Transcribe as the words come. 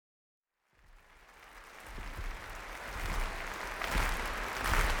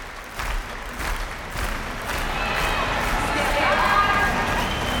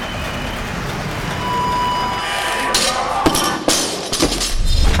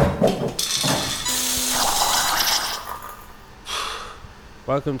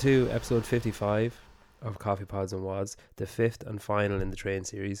Welcome to episode 55 of Coffee Pods and Wads, the fifth and final in the train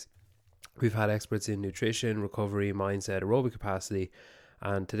series. We've had experts in nutrition, recovery, mindset, aerobic capacity,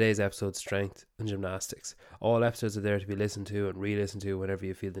 and today's episode, strength and gymnastics. All episodes are there to be listened to and re-listened to whenever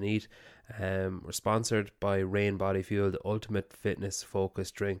you feel the need. We're sponsored by Rain Body Fuel, the ultimate fitness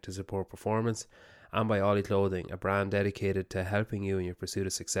focused drink to support performance, and by Ollie Clothing, a brand dedicated to helping you in your pursuit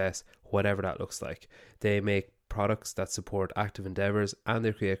of success, whatever that looks like. They make products that support active endeavours, and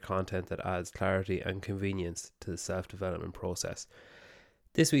they create content that adds clarity and convenience to the self-development process.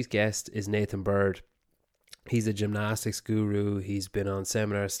 This week's guest is Nathan Bird. He's a gymnastics guru. He's been on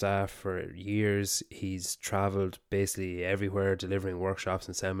seminar staff for years. He's travelled basically everywhere delivering workshops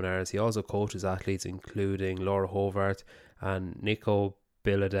and seminars. He also coaches athletes including Laura Hovart and Nico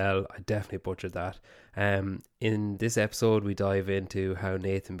Billadell. I definitely butchered that. In this episode, we dive into how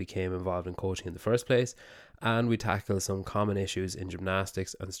Nathan became involved in coaching in the first place, and we tackle some common issues in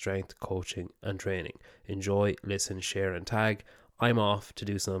gymnastics and strength coaching and training. Enjoy, listen, share and tag. I'm off to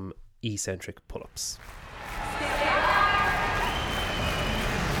do some eccentric pull-ups.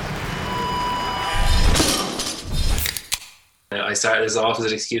 I started as often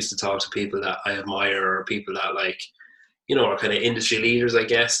as an excuse to talk to people that I admire or people that are kind of industry leaders, I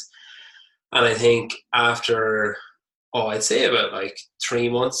guess. And I think after, I'd say about 3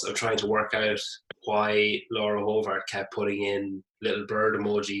 months of trying to work out why Laura Hovart kept putting in little bird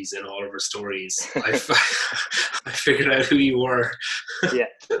emojis in all of her stories, I figured out who you were. Yeah.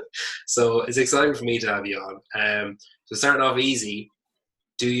 So it's exciting for me to have you on. So starting off easy,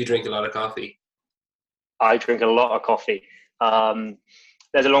 do you drink a lot of coffee? I drink a lot of coffee.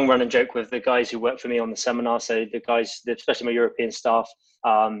 There's a long running joke with the guys who work for me on the seminar. So the guys, especially my European staff,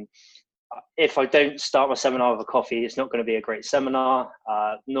 if I don't start my seminar with a coffee, it's not going to be a great seminar.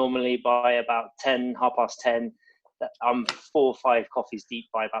 Normally by about 10, 10:30, I'm 4 or 5 coffees deep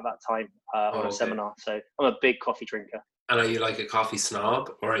by about that time on a seminar. So I'm a big coffee drinker. And are you like a coffee snob,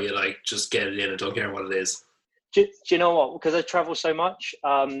 or are you like just get it in and don't care what it is? Do you know what? Because I travel so much,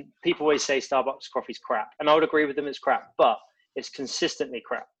 people always say Starbucks coffee's crap. And I would agree with them, it's crap. But it's consistently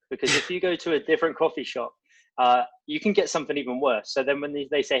crap. Because if you go to a different coffee shop, you can get something even worse. So then when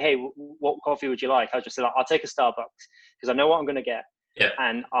they say, hey, what coffee would you like? I'll just say, I'll take a Starbucks because I know what I'm going to get. Yeah.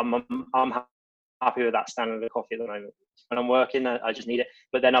 And I'm happy with that standard of coffee at the moment. When I'm working, I just need it.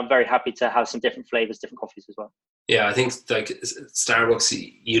 But then I'm very happy to have some different flavors, different coffees as well. Yeah, I think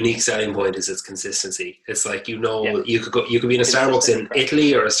Starbucks' unique selling point is its consistency. It's you could be in a Starbucks in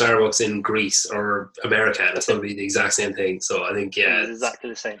Italy or a Starbucks in Greece or America, and it's going to be the exact same thing. So I think it's exactly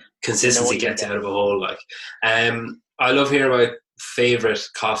the same. Consistency gets you out of a hole. I love hearing about favorite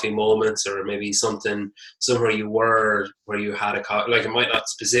coffee moments, or maybe somewhere you were where you had a coffee. It might not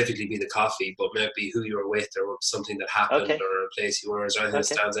specifically be the coffee, but maybe who you were with or something that happened or a place you were. Is there anything that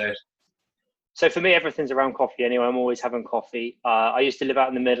stands out? So for me, everything's around coffee anyway. I'm always having coffee. I used to live out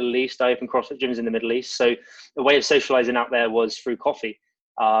in the Middle East. I opened CrossFit gyms in the Middle East. So the way of socializing out there was through coffee.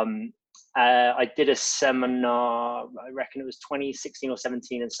 I did a seminar, I reckon it was 2016 or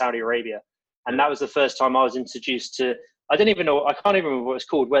 17 in Saudi Arabia. And that was the first time I was introduced to, I can't even remember what it's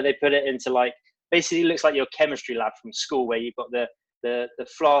called, where they put it into basically it looks like your chemistry lab from school, where you've got the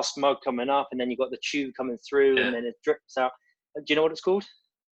flask mug coming up and then you've got the tube coming through and then it drips out. Do you know what it's called?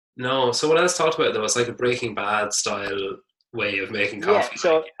 No. So what I was talked about though, it's like a Breaking Bad style way of making coffee. Yeah.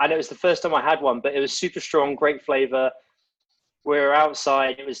 So and it was the first time I had one, but it was super strong, great flavor. We were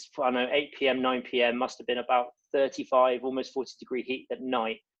outside. It was 8 p.m., 9 p.m. Must have been about 35, almost 40-degree heat at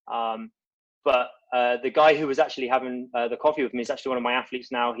night. But the guy who was actually having the coffee with me is actually one of my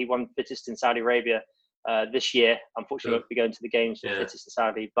athletes now. He won fittest in Saudi Arabia this year. Unfortunately, won't be going to the games for fittest in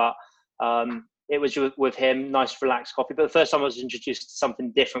Saudi, but. It was with him, nice relaxed coffee. But the first time I was introduced to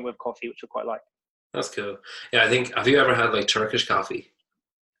something different with coffee, which I quite like. That's cool. Yeah, I think, have you ever had Turkish coffee?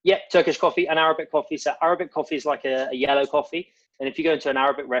 Yeah, Turkish coffee and Arabic coffee. So Arabic coffee is like a yellow coffee. And if you go into an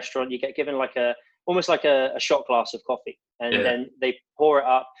Arabic restaurant, you get given almost like a shot glass of coffee. And then they pour it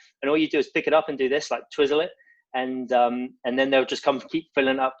up. And all you do is pick it up and do this, twizzle it. And then they'll just keep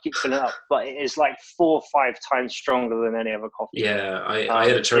filling up. But it is 4 or 5 times stronger than any other coffee. Yeah, I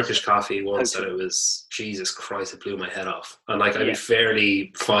had a Turkish coffee once that it was, Jesus Christ, it blew my head off. And I'd be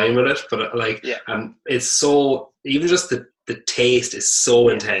fairly fine with it, but it's so, even just the taste is so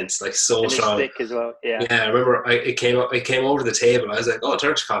intense, so and strong. It's thick as well. Yeah. Yeah, I remember it came over the table. I was like, oh,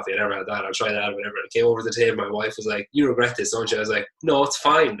 Turkish coffee, I never had that. I'll try that, whatever. It came over the table. My wife was like, you regret this, don't you? I was like, no, it's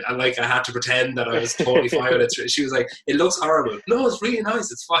fine. And I had to pretend that I was totally fine with it. She was like, it looks horrible. No, it's really nice.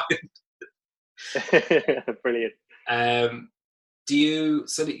 It's fine. Brilliant.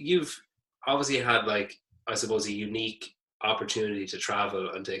 So you've obviously had I suppose a unique opportunity to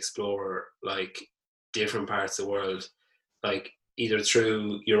travel and to explore like different parts of the world, like either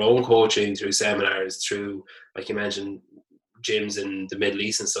through your own coaching, through seminars, through, like you mentioned, gyms in the Middle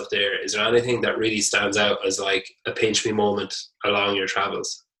East and stuff there, is there anything that really stands out as like a pinch me moment along your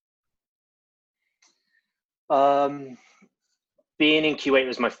travels? Being in Kuwait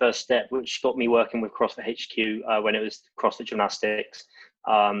was my first step, which got me working with CrossFit HQ when it was CrossFit Gymnastics.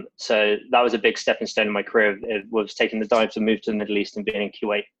 So that was a big stepping stone in my career. It was taking the dive to move to the Middle East and being in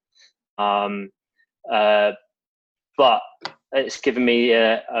Kuwait. But it's given me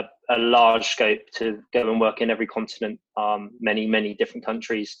a large scope to go and work in every continent, many different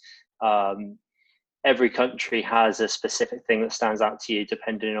countries. Every country has a specific thing that stands out to you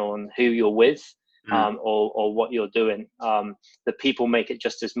depending on who you're with, or what you're doing. The people make it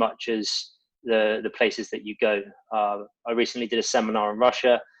just as much as the places that you go. I recently did a seminar in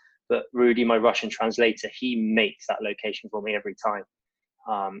Russia, but Rudy, my Russian translator, he makes that location for me every time.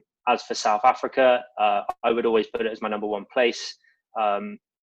 As for South Africa, I would always put it as my number one place.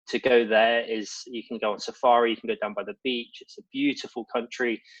 To go there is, you can go on safari, you can go down by the beach. It's a beautiful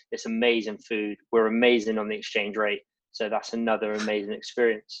country. It's amazing food. We're amazing on the exchange rate. So that's another amazing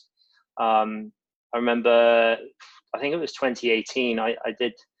experience. I remember, I think it was 2018.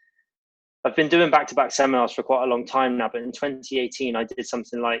 I've been doing back-to-back seminars for quite a long time now, but in 2018, I did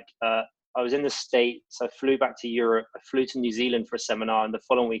something like, I was in the States, I flew back to Europe, I flew to New Zealand for a seminar, and the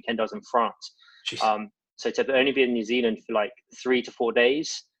following weekend I was in France. So to only be in New Zealand for like 3 to 4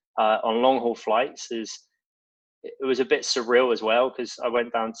 days on long haul flights it was a bit surreal as well, because I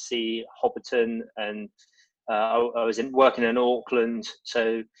went down to see Hobbiton, and I was working in Auckland.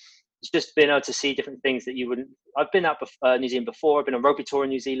 So it's just being able to see different things that you wouldn't. I've been out New Zealand before. I've been on rugby tour in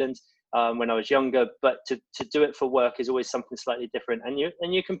New Zealand when I was younger, but to do it for work is always something slightly different, and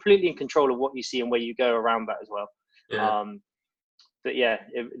you're completely in control of what you see and where you go around that as well. Yeah. But yeah,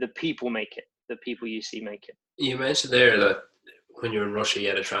 the people make it. The people you see make it. You mentioned there that when you're in Russia, you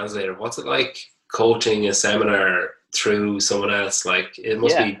had a translator. What's it like coaching a seminar through someone else? Like it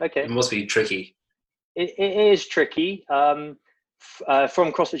must be tricky. It is tricky. From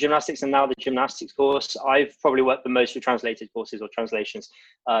CrossFit Gymnastics and now the gymnastics course, I've probably worked the most with translated courses or translations.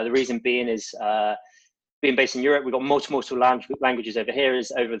 The reason being is being based in Europe, we've got multiple languages over here.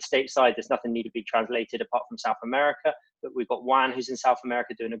 Is over the stateside, there's nothing need to be translated apart from South America. But we've got Juan, who's in South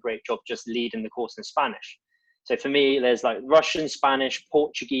America, doing a great job just leading the course in Spanish. So for me, there's like Russian, Spanish,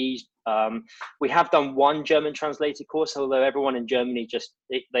 Portuguese. We have done one German translated course, although everyone in Germany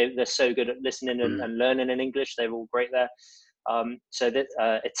they're so good at listening and learning in English. They're all great there. So that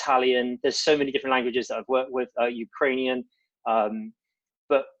Italian, there's so many different languages that I've worked with, Ukrainian.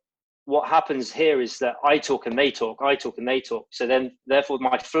 But what happens here is that I talk and they talk. So then, therefore,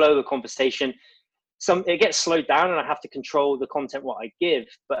 my flow of conversation, it gets slowed down, and I have to control the content what I give.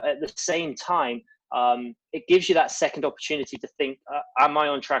 But at the same time, it gives you that second opportunity to think: am I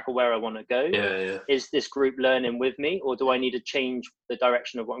on track or where I want to go? Yeah. Is this group learning with me, or do I need to change the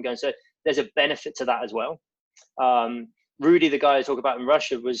direction of what I'm going? So there's a benefit to that as well. Rudy, the guy I talk about in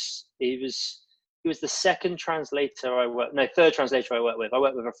Russia, was the second translator third translator I worked with. I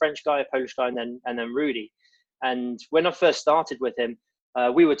worked with a French guy, a Polish guy, and then Rudy. And when I first started with him,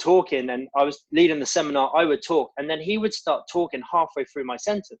 we were talking, and I was leading the seminar. I would talk, and then he would start talking halfway through my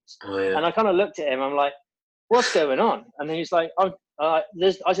sentence. Oh, yeah. And I kind of looked at him. I'm like, "What's going on?" And then he's like, I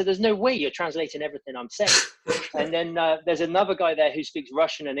said, "There's no way you're translating everything I'm saying." And then there's another guy there who speaks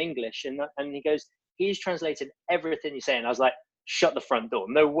Russian and English, and he goes, "He's translated everything you're saying." I was like, "Shut the front door.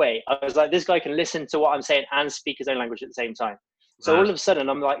 No way." I was like, "This guy can listen to what I'm saying and speak his own language at the same time." So all of a sudden,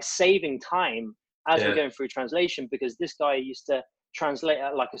 I'm like saving time as we're going through translation, because this guy used to translate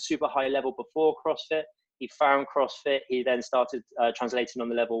at like a super high level before CrossFit. He found CrossFit. He then started translating on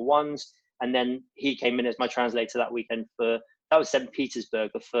the level ones. And then he came in as my translator that weekend that was St.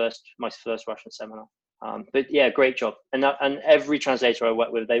 Petersburg, my first Russian seminar. But yeah, great job. And every translator I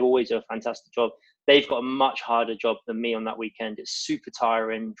work with, they always do a fantastic job. They've got a much harder job than me on that weekend. It's super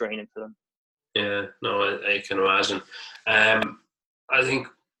tiring, draining for them. Yeah, no, I can imagine. I think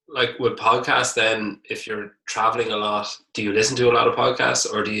like with podcasts, then if you're traveling a lot, do you listen to a lot of podcasts,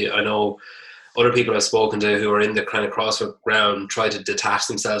 or I know other people I've spoken to who are in the kind of CrossFit ground try to detach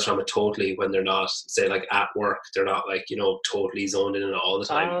themselves from it totally when they're not, say, like at work, they're not like, totally zoned in all the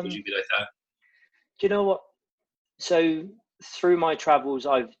time. Would you be like that? Do you know what? So through my travels,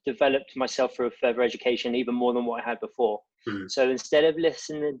 I've developed myself through a further education, even more than what I had before. So instead of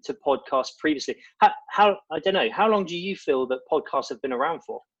listening to podcasts previously, how I don't know, how long do you feel that podcasts have been around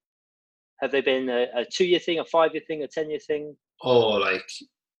for? Have they been a 2-year thing, a 5-year thing, a 10-year thing? Oh,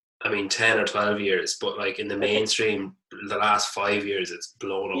 10 or 12 years, but like in the mainstream, the last 5 years, it's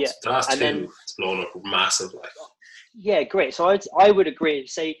blown up. Yeah, The last and two, then it's blown up massive. Like, yeah, great. So I would agree.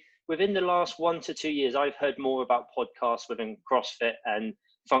 Say within the last 1 to 2 years, I've heard more about podcasts within CrossFit and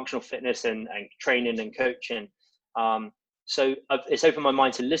functional fitness and training and coaching. So it's opened my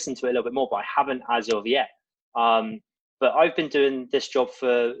mind to listen to it a little bit more, but I haven't as of yet. But I've been doing this job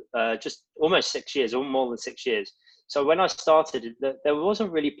for just almost 6 years, or more than 6 years. So when I started, there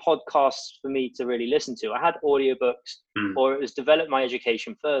wasn't really podcasts for me to really listen to. I had audiobooks, or it was develop my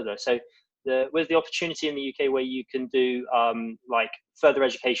education further. So with the opportunity in the UK where you can do like further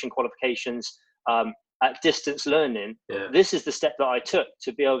education qualifications at distance learning, this is the step that I took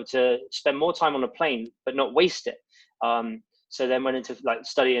to be able to spend more time on a plane, but not waste it. So then went into like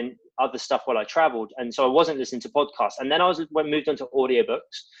studying other stuff while I traveled. And so I wasn't listening to podcasts. And then moved on to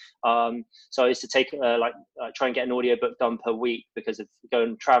audiobooks. So I used to take try and get an audiobook done per week because of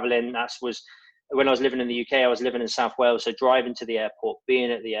going traveling. When I was living in the UK, I was living in South Wales. So driving to the airport,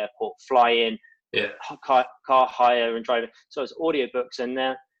 being at the airport, flying, car hire and driving. So it's audiobooks. And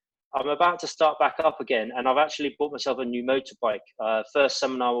I'm about to start back up again. And I've actually bought myself a new motorbike. First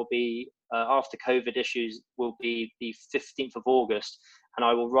seminar will be after COVID issues will be the 15th of August. And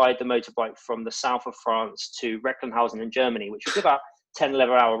I will ride the motorbike from the south of France to Recklinghausen in Germany, which is about 10,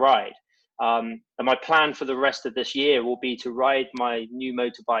 11-hour ride. And my plan for the rest of this year will be to ride my new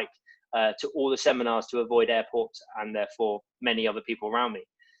motorbike to all the seminars to avoid airports and therefore many other people around me.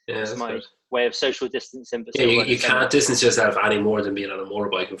 It's my way of social distancing. But you can't distance yourself any more than being on a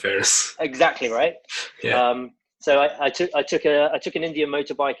motorbike, in fairness. Exactly right. So I took an Indian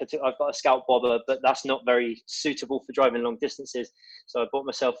motorbike. I've got a Scout Bobber, but that's not very suitable for driving long distances. So I bought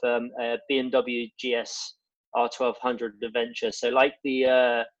myself a BMW GS R1200 Adventure. So like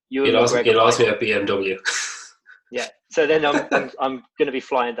the you lost me at BMW. Yeah. So then I'm going to be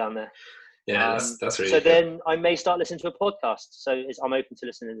flying down there. Yeah, that's really. So then I may start listening to a podcast. So I'm open to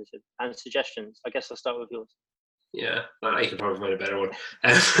listening to and suggestions. I guess I'll start with yours. Yeah, I can probably find a better one.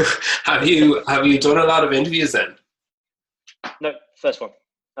 Have you done a lot of interviews then? No, first one.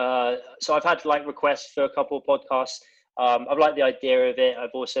 So I've had like requests for a couple of podcasts. I've liked the idea of it. I've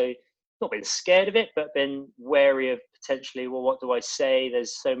also not been scared of it, but been wary of potentially, well, what do I say?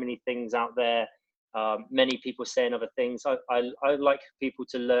 There's so many things out there. Many people saying other things. I like people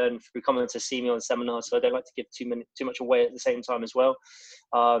to learn through coming to see me on seminars, so I don't like to give too much away at the same time as well.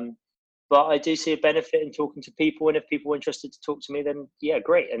 But I do see a benefit in talking to people, and if people are interested to talk to me, then yeah,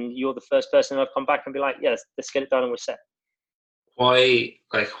 great. And you're the first person I've come back and be like, yeah, let's get it done and we're set. Why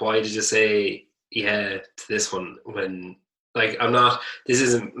did you say yeah to this one when? Like, this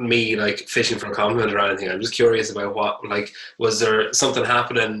isn't me like fishing for a compliment or anything. I'm just curious about what, like, was there something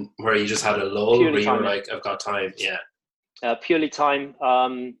happening where you just had a lull where you were like, I've got time? Yeah. Purely time.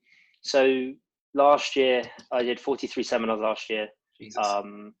 So last year I did 43 seminars last year. Jesus.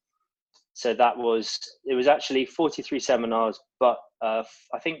 So it was actually 43 seminars, but I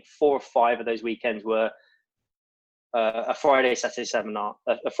think 4 or 5 of those weekends were a Friday, Saturday seminar,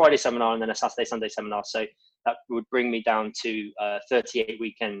 a Friday seminar, and then a Saturday, Sunday seminar. So that would bring me down to 38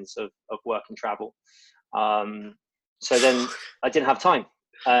 weekends of work and travel. So then I didn't have time.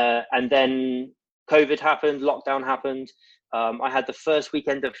 And then COVID happened, lockdown happened. I had the first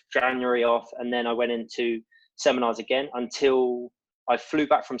weekend of January off, and then I went into seminars again until I flew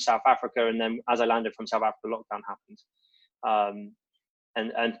back from South Africa. And then as I landed from South Africa, lockdown happened.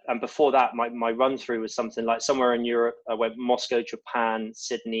 And before that, my run through was something like somewhere in Europe. I went Moscow, Japan,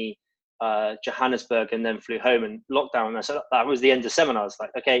 Sydney, Johannesburg, and then flew home and lockdown. And so that was the end of seminars. Like,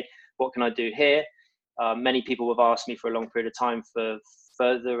 okay, what can I do here? Many people have asked me for a long period of time for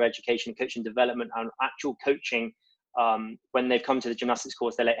further education, coaching development, and actual coaching. When they've come to the gymnastics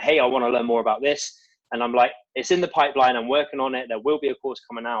course, they're like, hey, I want to learn more about this. And I'm like, it's in the pipeline. I'm working on it. There will be a course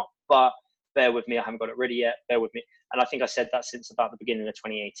coming out, but bear with me. I haven't got it ready yet. Bear with me. And I think I said that since about the beginning of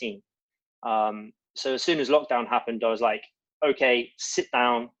 2018. So as soon as lockdown happened, I was like, okay, sit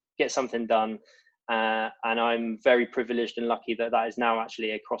down, get something done. And I'm very privileged and lucky that is now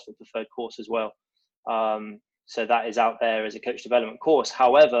actually a CrossFit preferred course as well. So that is out there as a coach development course.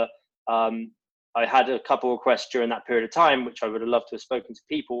 However, I had a couple of requests during that period of time, which I would have loved to have spoken to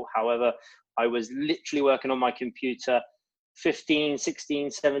people. However, I was literally working on my computer 15,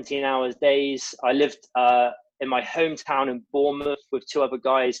 16, 17 hours days. I lived in my hometown in Bournemouth with 2 other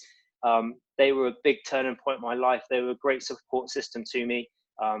guys. They were a big turning point in my life. They were a great support system to me.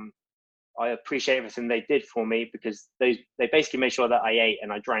 I appreciate everything they did for me because they basically made sure that I ate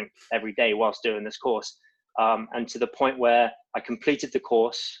and I drank every day whilst doing this course. And to the point where I completed the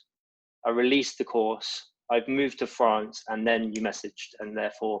course, I released the course, I've moved to France, and then you messaged, and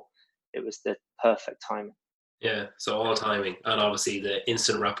therefore it was the perfect time. Yeah, so all timing, and obviously the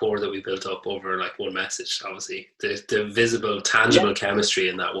instant rapport that we built up over like one message. Obviously, the visible, Yeah, tangible chemistry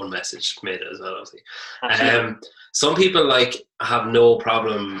in that one message made it as well. Obviously, absolutely. some people like have no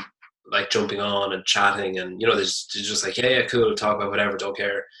problem like jumping on and chatting, and they're just like, yeah, cool, talk about whatever, don't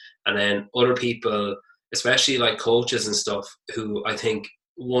care. And then other people, especially like coaches and stuff, who I think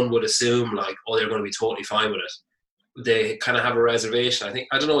one would assume like, oh, they're going to be totally fine with it. They kind of have a reservation. I think,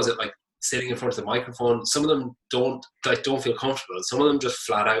 I don't know, is it like sitting in front of the microphone? Some of them don't feel comfortable. Some of them just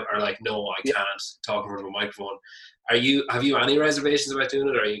flat out are like, no, I Yeah. can't talk in front of a microphone. Have you any reservations about doing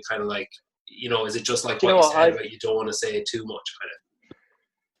it, or are you kind of like, is it just like Do you what know you what said I've? about you don't want to say too much kind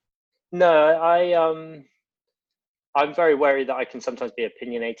No, I'm very wary that I can sometimes be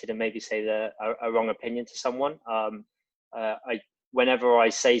opinionated and maybe say a wrong opinion to someone. I Whenever I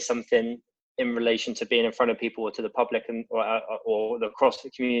say something in relation to being in front of people or to the public or the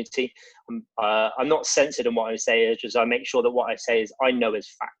CrossFit community, I'm not censored in what I say. It's just I make sure that what I say is I know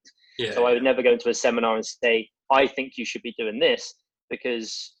is fact. of? So I would never go into a seminar and say I think you should be doing this,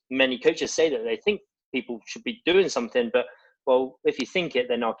 because many coaches say that they think people should be doing something, but well, if you think it,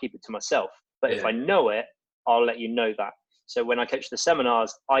 then I'll keep it to myself. But if Yeah, I know it, I'll let you know that. So when I coach the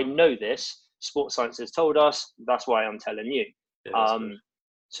seminars, I know this. Sports science has told us. That's why I'm telling you. yeah, that's good. Um,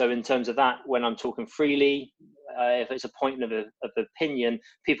 so in terms of that, when I'm talking freely, if it's a point of opinion,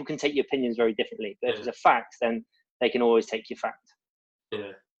 people can take your opinions very differently. But if Yeah, it's a fact, then they can always take your fact.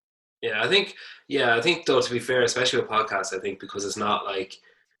 yeah. Yeah, I think though, to be fair, especially with podcasts, I think because it's not like,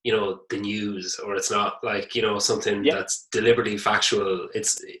 the news, or it's not like, something Yeah, that's deliberately factual.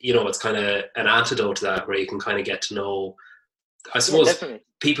 It's kind of an antidote to that, where you can kind of get to know, I yeah, suppose, definitely.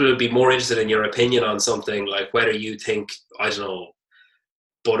 people would be more interested in your opinion on something, like whether you think, I don't know,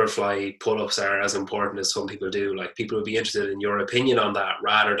 butterfly pull-ups are as important as some people do. Like, people would be interested in your opinion on that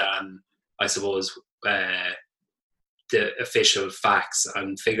rather than, I suppose, uh, the official facts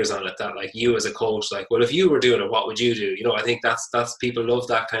and figures on it, that like you as a coach, like, well, if you were doing it, what would you do? I think that's people love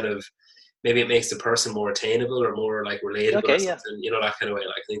that kind of, maybe it makes the person more attainable or more like relatable or Okay, yeah, something, that kind of way.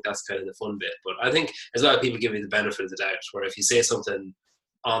 Like, I think that's kind of the fun bit. But I think as well, people give you the benefit of the doubt, where if you say something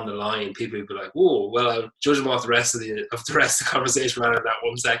on the line, people will be like, whoa, well, I'll judge them off the rest of the conversation rather than that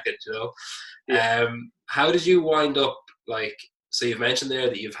 1 second. yeah. How did you wind up, like, so you've mentioned there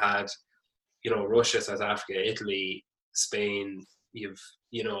that you've had, Russia, South Africa, Italy, Spain, you've,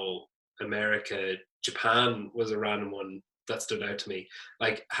 you know, America, Japan was a random one that stood out to me.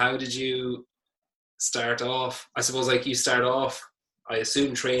 Like, how did you start off? I suppose, like, you start off, I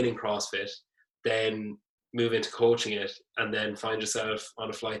assume, training CrossFit, then move into coaching it, and then find yourself on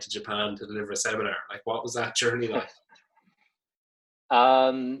a flight to Japan to deliver a seminar. Like, what was that journey like?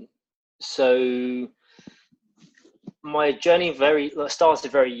 So my journey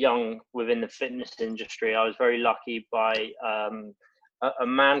started very young within the fitness industry. I was very lucky by a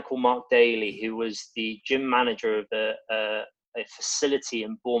man called Mark Daly, who was the gym manager of a facility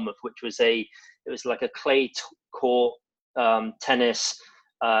in Bournemouth, which was it was like a court tennis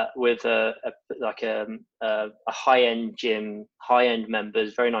with a high end gym, high end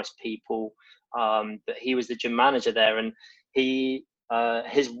members, very nice people. But he was the gym manager there, and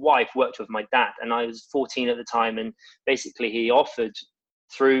his wife worked with my dad, and I was 14 at the time, and basically he offered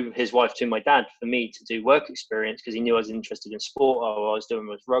through his wife to my dad for me to do work experience, because he knew I was interested in sport. Or I was doing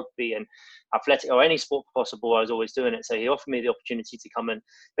with rugby and athletic, or any sport possible, I was always doing it. So he offered me the opportunity to come and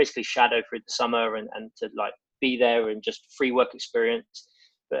basically shadow through the summer, and to like be there and just free work experience.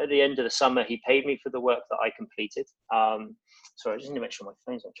 But at the end of the summer, he paid me for the work that I completed. Sorry, I just need to make sure my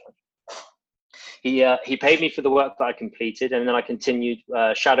phone's on charge. He paid me for the work that I completed, and then I continued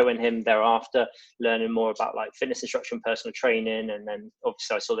shadowing him thereafter, learning more about like fitness instruction, personal training, and then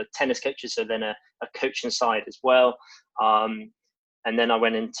obviously I saw the tennis coaches, so then a coaching side as well. And then I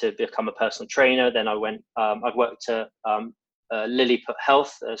went in to become a personal trainer. Then I've worked at Lilliput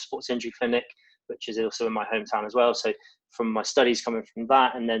Health, a sports injury clinic, which is also in my hometown as well. So from my studies coming from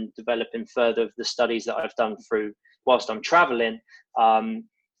that, and then developing further the studies that I've done through whilst I'm traveling.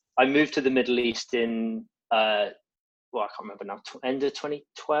 I moved to the Middle East in, I can't remember now, end of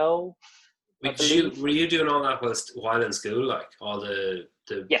 2012, I believe. Were you doing all that while in school, like all the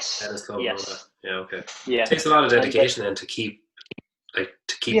Yes, tennis club and all that? yes, Yeah, okay. It yeah, takes a lot of and dedication then to keep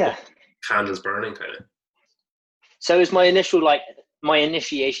yeah. candles burning, kind of. So it was my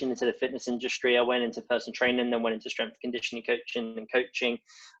initiation into the fitness industry. I went into personal training, then went into strength conditioning coaching,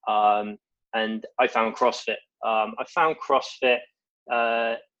 and I found CrossFit. I found CrossFit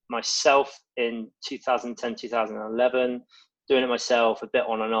myself in 2010, 2011, doing it myself, a bit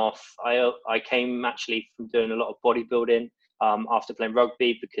on and off. I came actually from doing a lot of bodybuilding after playing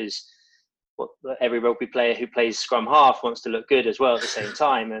rugby, because every rugby player who plays scrum half wants to look good as well at the same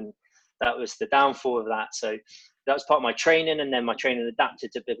time, and that was the downfall of that. So that was part of my training, and then my training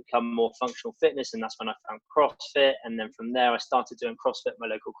adapted to become more functional fitness, and that's when I found CrossFit. And then from there I started doing CrossFit at my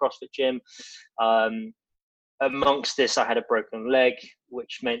local CrossFit gym. Amongst this, I had a broken leg,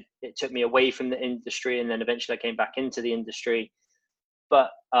 which meant it took me away from the industry, and then eventually I came back into the industry. But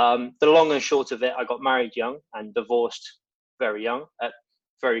the long and short of it, I got married young and divorced very young,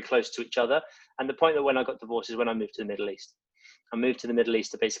 very close to each other. And the point that when I got divorced is when I moved to the Middle East. I moved to the Middle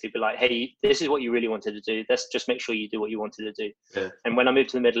East to basically be like, hey, this is what you really wanted to do. Let's just make sure you do what you wanted to do. Yeah. And when I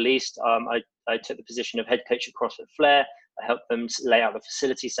moved to the Middle East, I took the position of head coach at CrossFit Flair. I helped them lay out the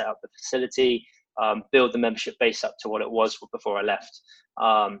facility, set up the facility, build the membership base up to what it was before I left.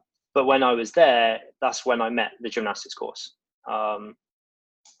 But when I was there, that's when I met the gymnastics course.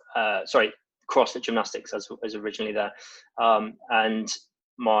 CrossFit Gymnastics as originally there. And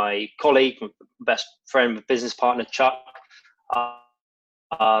my colleague, my best friend, business partner, Chuck,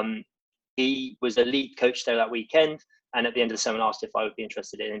 he was a lead coach there that weekend. And at the end of the seminar, asked if I would be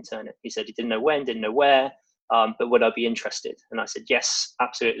interested in interning. He said he didn't know when, didn't know where, but would I be interested? And I said, yes,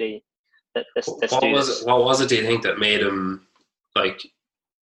 absolutely. Let's do this. What was it, do you think, that made him, like,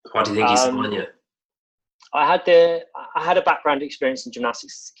 what do you think he saw in you? I had a background experience in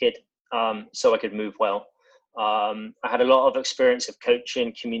gymnastics as a kid, so I could move well. I had a lot of experience of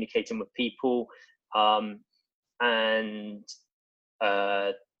coaching, communicating with people, and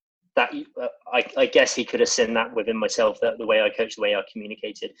I guess he could have seen that within myself, that the way I coached, the way I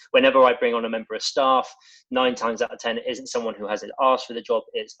communicated. Whenever I bring on a member of staff, 9 times out of 10, it isn't someone who hasn't asked for the job.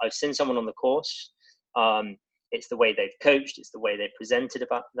 It's I've seen someone on the course. It's the way they've coached. It's the way they've presented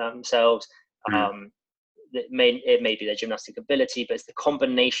about themselves. It may be their gymnastic ability, but it's the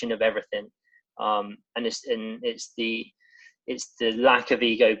combination of everything. And it's the lack of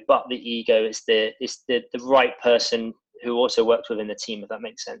ego, but the ego. It's the right person who also works within the team, if that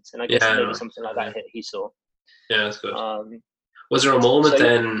makes sense. And I guess maybe something like that he saw. Yeah, that's good. Was there a moment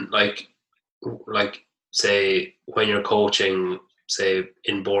then, like say when you're coaching, say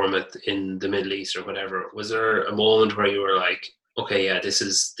in Bournemouth in the Middle East or whatever, was there a moment where you were like, okay, yeah, this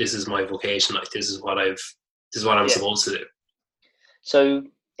is my vocation, like this is what I'm supposed to do? So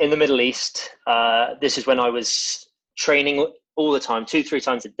in the Middle East, this is when I was training all the time, 2-3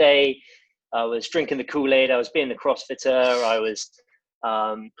 times a day. I was drinking the Kool-Aid. I was being the CrossFitter. I was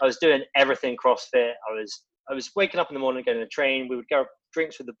doing everything CrossFit. I was waking up in the morning, going to train. We would go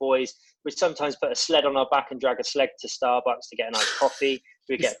drinks with the boys. We'd sometimes put a sled on our back and drag a sled to Starbucks to get a nice coffee.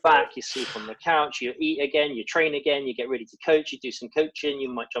 We'd get back, you sleep on the couch, you eat again, you train again, you get ready to coach, you do some coaching, you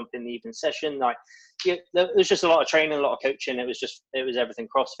might jump in the evening session. There was just a lot of training, a lot of coaching. It was everything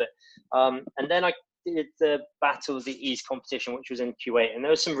CrossFit. And then I did the Battle of the East competition, which was in Kuwait, and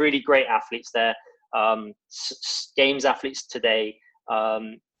there were some really great athletes there, games athletes today,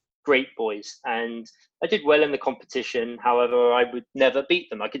 great boys, and I did well in the competition. However, I would never beat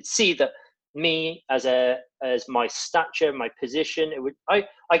them. I could see that me as my stature, my position,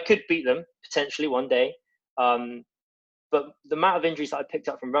 I could beat them potentially one day, but the amount of injuries that I picked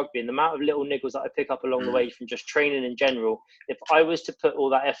up from rugby and the amount of little niggles that I pick up along the way from just training in general, if I was to put all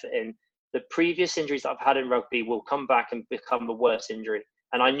that effort in, the previous injuries that I've had in rugby will come back and become a worse injury.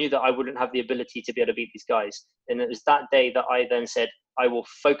 And I knew that I wouldn't have the ability to be able to beat these guys. And it was that day that I then said, I will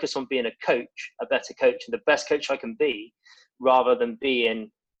focus on being a coach, a better coach, and the best coach I can be, rather than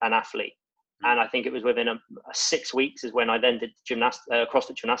being an athlete. And I think it was within 6 weeks is when I then did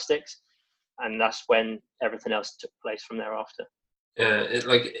CrossFit Gymnastics. And that's when everything else took place from thereafter. Yeah,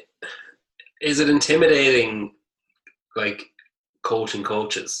 is it intimidating, like, coaching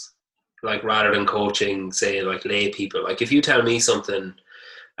coaches? Like, rather than coaching, say, like, lay people? Like, if you tell me something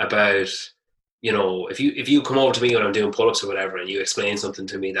about, you know, if you come over to me when I'm doing pull-ups or whatever, and you explain something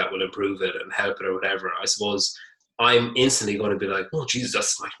to me that will improve it and help it or whatever, I suppose I'm instantly going to be like, oh, Jesus,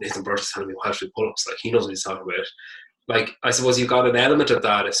 that's like Nathan Burtis telling me how to do pull-ups. Like, he knows what he's talking about. Like, I suppose you've got an element of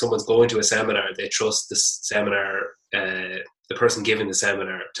that. If someone's going to a seminar, they trust the seminar, the person giving the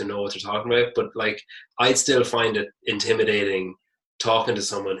seminar, to know what they're talking about. But, like, I'd still find it intimidating talking to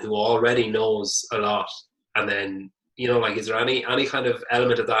someone who already knows a lot, and then, you know, like, is there any kind of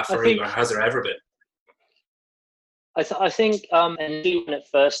element of that for you, or has there ever been? I think initially when it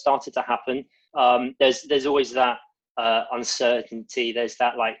first started to happen, there's always that uncertainty. There's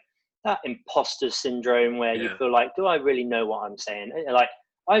that imposter syndrome where you feel like, do I really know what I'm saying? Like,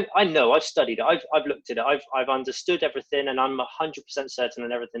 I know, I've studied it, I've looked at it, I've understood everything, and I'm 100% certain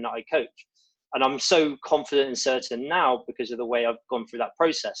in everything that I coach. And I'm so confident and certain now because of the way I've gone through that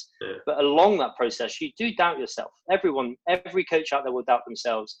process. Yeah. But along that process, you do doubt yourself. Every coach out there will doubt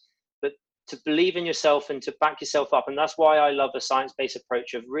themselves. But to believe in yourself and to back yourself up. And that's why I love a science-based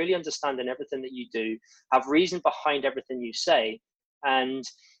approach of really understanding everything that you do, have reason behind everything you say. And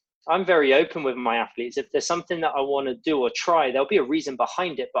I'm very open with my athletes. If there's something that I want to do or try, there'll be a reason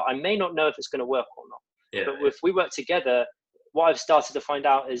behind it, but I may not know if it's going to work or not. Yeah. But if we work together, what I've started to find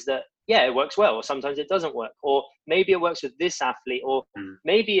out is that, yeah, it works well, or sometimes it doesn't work, or maybe it works with this athlete, or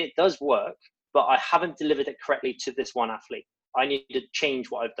maybe it does work, but I haven't delivered it correctly to this one athlete. I need to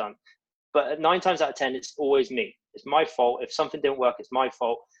change what I've done. But 9 times out of 10, it's always me. It's my fault. If something didn't work, it's my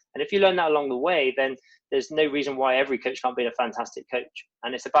fault. And if you learn that along the way, then there's no reason why every coach can't be a fantastic coach.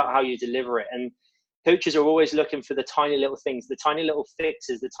 And it's about how you deliver it. And coaches are always looking for the tiny little things, the tiny little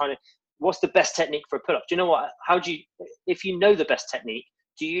fixes, what's the best technique for a pull-up? Do you know what? If you know the best technique,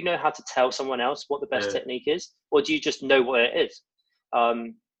 do you know how to tell someone else what the best technique is? Or do you just know what it is?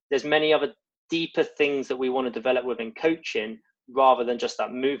 There's many other deeper things that we want to develop within coaching rather than just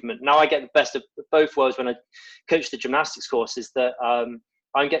that movement. Now I get the best of both worlds when I coach the gymnastics course, is that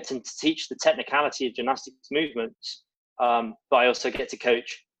I get to teach the technicality of gymnastics movements, but I also get to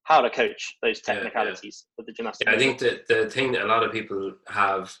coach how to coach those technicalities of the gymnastics. I think that the thing that a lot of people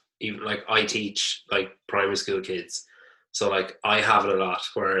have, even like I teach like primary school kids, so like I have it a lot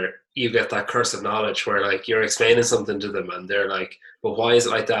where you get that curse of knowledge where like you're explaining something to them and they're like, but why is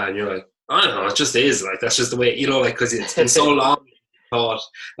it like that? And you're like, I don't know, it just is, like that's just the way, like, because it's been so long thought.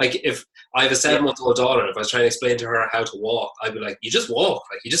 Like if I have a 7-month-old daughter, if I was trying to explain to her how to walk, I'd be like, you just walk,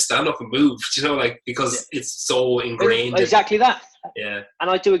 like you just stand up and move, like, because it's so ingrained. Exactly that. Yeah. And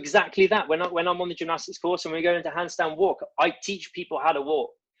I do exactly that when I'm on the gymnastics course and we go into handstand walk. I teach people how to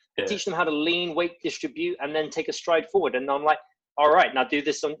walk. I teach them how to lean, weight distribute, and then take a stride forward. And I'm like, all right, now do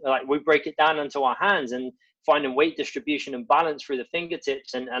this. Like we break it down into our hands and finding weight distribution and balance through the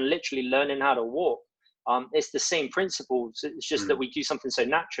fingertips and literally learning how to walk. It's the same principles. It's just that we do something so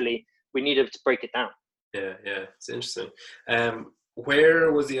naturally, we needed to break it down. Yeah, it's interesting.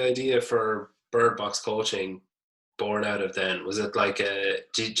 Where was the idea for Bird Box coaching born out of then? Was it like,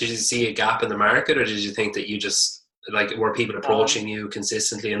 did you see a gap in the market, or did you think that you just, like, were people approaching you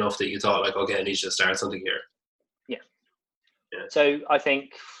consistently enough that you thought like, okay, I need to start something here? Yeah. So I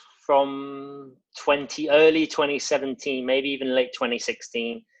think from early 2017, maybe even late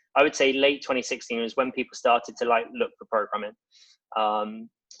 2016, I would say late 2016 was when people started to like look for programming.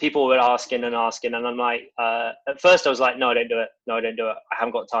 People were asking, and I'm like, at first I was like, no, I don't do it. I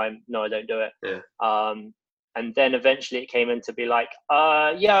haven't got time. No, I don't do it. Yeah. And then eventually it came in to be like,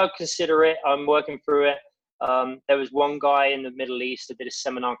 yeah, I'll consider it. I'm working through it. There was one guy in the Middle East that did a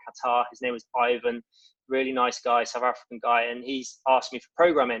seminar in Qatar. His name was Ivan, really nice guy, South African guy. And he's asked me for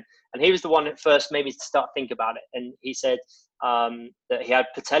programming. And he was the one that first made me start think about it. And he said that he had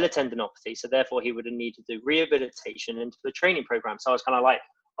patellar tendinopathy. So therefore he would need to do rehabilitation into the training program. So I was kind of like,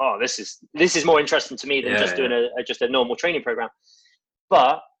 oh, this is more interesting to me than just doing a normal training program.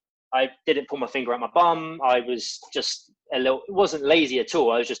 But I didn't put my finger at my bum. I was just it wasn't lazy at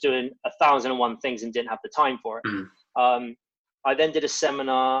all. I was just doing 1,001 things and didn't have the time for it. I then did a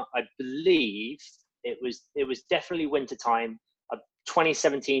seminar. I believe it was definitely winter time,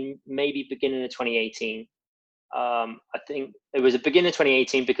 2017, maybe beginning of 2018. I think it was a beginning of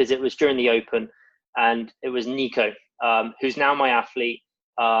 2018 because it was during the Open, and it was Nico, who's now my athlete.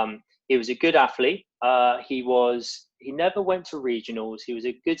 He was a good athlete. He never went to regionals. He was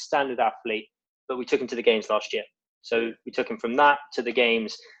a good standard athlete, but we took him to the games last year. So we took him from that to the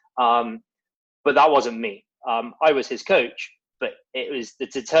games. But that wasn't me. I was his coach, but it was the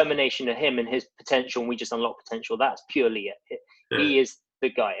determination of him and his potential. And we just unlocked potential. That's purely it. He is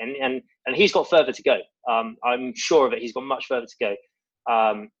the guy. And he's got further to go. I'm sure of it. He's got much further to go.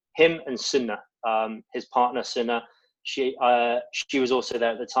 Him and Sunna, his partner Sunna, she was also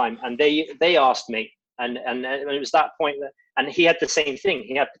there at the time. And they asked me, and it was that point and he had the same thing.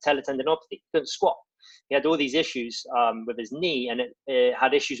 He had patellar tendinopathy. He couldn't squat. He had all these issues with his knee, and it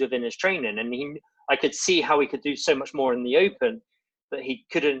had issues within his training. And I could see how he could do so much more in the Open, but he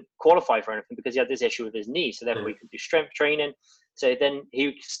couldn't qualify for anything because he had this issue with his knee. So therefore he could do strength training. So then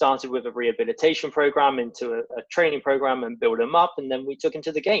he started with a rehabilitation program into a training program and build him up. And then we took him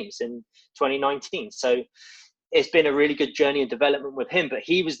to the games in 2019. So it's been a really good journey and development with him, but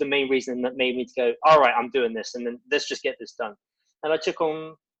he was the main reason that made me to go, all right, I'm doing this. And then let's just get this done. And I took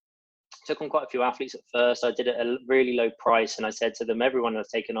on quite a few athletes at first. I did it at a really low price. And I said to them, everyone I've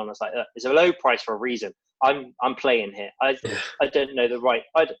taken on, I was like, it's a low price for a reason. I'm playing here. I don't know the right.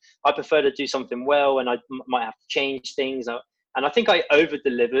 I prefer to do something well, and I might have to change things. And I think I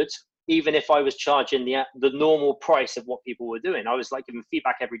over-delivered, even if I was charging the normal price of what people were doing. I was like giving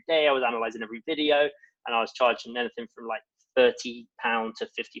feedback every day. I was analyzing every video, and I was charging anything from like £30 to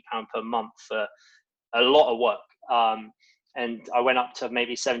 £50 per month for a lot of work. And I went up to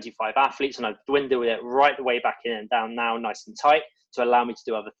maybe 75 athletes, and I've dwindled it right the way back in and down now, nice and tight, to allow me to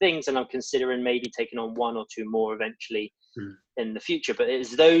do other things. And I'm considering maybe taking on 1 or 2 more eventually in the future. But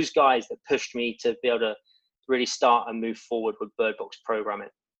it's those guys that pushed me to be able to really start and move forward with Bird Box programming.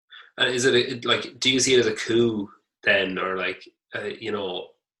 And is it like, do you see it as a coup then, or like, you know,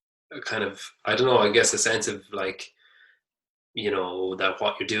 a kind of, I don't know, I guess a sense of like, you know, that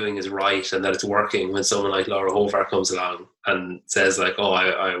what you're doing is right and that it's working, when someone like Laura Hobart comes along and says like, oh,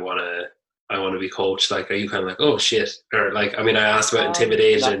 I want to be coached? Like, are you kind of like, oh shit? Or like, I mean, I asked about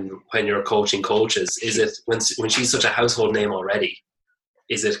intimidation when you're coaching coaches. Is it when she's such a household name already,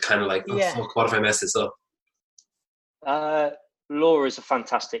 is it kind of like, oh fuck, what if I mess this up? Laura is a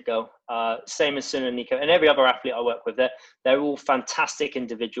fantastic girl. Same as Sun and Nico and every other athlete I work with. They're all fantastic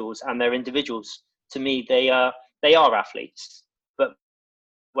individuals, and they're individuals. To me, they are athletes. But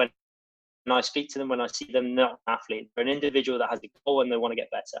when I speak to them, when I see them, they're not an athlete. They're an individual that has a goal and they want to get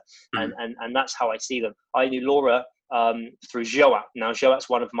better. And that's how I see them. I knew Laura through Joat. Now, Joat's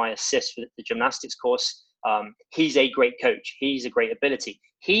one of my assists for the gymnastics course. He's a great coach. He's a great ability.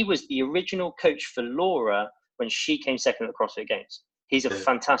 He was the original coach for Laura when she came second at the CrossFit Games. He's a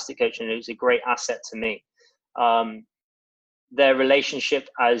fantastic coach, and he was a great asset to me. Their relationship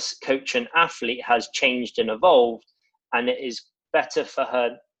as coach and athlete has changed and evolved, and it is better for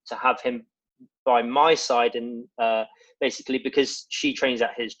her to have him by my side, and basically because she trains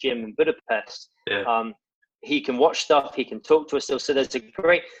at his gym in Budapest. He can watch stuff, he can talk to us still. So there's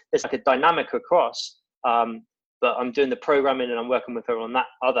like a dynamic across. But I'm doing the programming and I'm working with her on that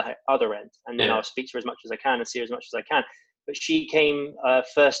other end. And then I'll speak to her as much as I can and see her as much as I can. But she came,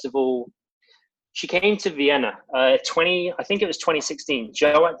 first of all, she came to Vienna, I think it was 2016.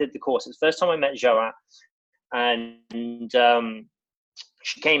 Joat did the course. It's the first time I met Joat. And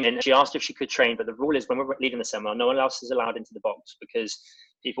she came in, she asked if she could train, but the rule is when we're leaving the seminar, no one else is allowed into the box because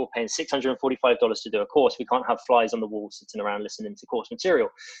people are paying $645 to do a course. We can't have flies on the wall sitting around listening to course material.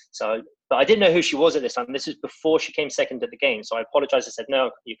 So, but I didn't know who she was at this time. This is before she came second at the game. So I apologized. I said,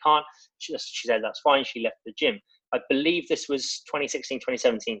 no, you can't. She said, that's fine. She left the gym. I believe this was 2016,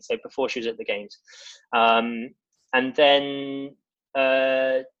 2017. So before she was at the games. And then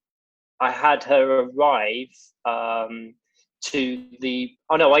I had her arrive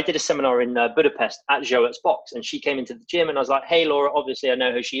I did a seminar in Budapest at Joat's box, and she came into the gym, and I was like, hey Laura, obviously I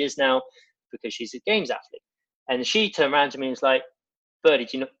know who she is now because she's a games athlete. And she turned around to me and was like, Birdie,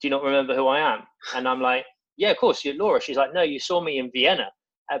 do you not remember who I am? And I'm like, yeah, of course, you're Laura. She's like, no, you saw me in Vienna.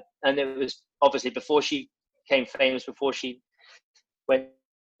 And it was obviously before she became famous, before she went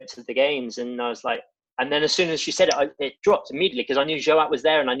to the games. And I was like, and then as soon as she said it, it dropped immediately because I knew Joat was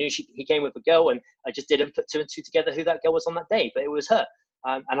there, and I knew he came with a girl, and I just didn't put 2 and 2 together who that girl was on that day, but it was her.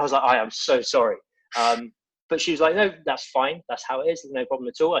 And I was like, I am so sorry. But she was like, no, that's fine. That's how it is. There's no problem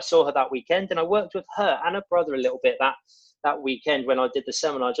at all. I saw her that weekend, and I worked with her and her brother a little bit that weekend when I did the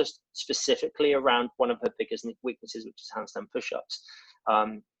seminar, just specifically around one of her biggest weaknesses, which is handstand push-ups,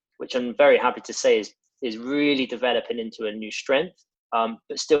 which I'm very happy to say is really developing into a new strength,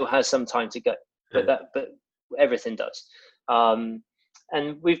 but still has some time to go. But everything does.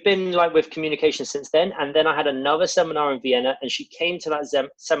 And we've been like with communication since then. And then I had another seminar in Vienna, and she came to that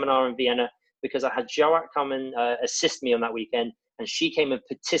seminar in Vienna because I had Joat come and assist me on that weekend, and she came and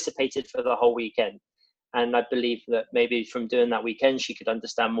participated for the whole weekend. And I believe that maybe from doing that weekend, she could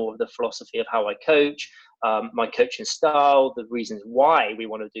understand more of the philosophy of how I coach, my coaching style, the reasons why we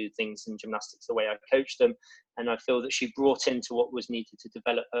want to do things in gymnastics the way I coach them. And I feel that she brought into what was needed to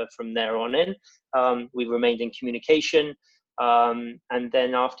develop her from there on in. We remained in communication. And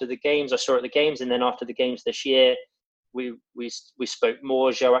then after the games, I saw her at the games. And then after the games this year, we spoke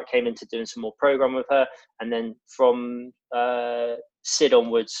more. Joat came into doing some more program with her. And then from Sid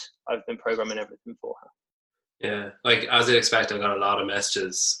onwards, I've been programming everything for her. Yeah, like as I'd expect, I got a lot of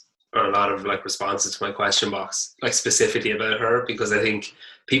messages or a lot of like responses to my question box, like specifically about her, because I think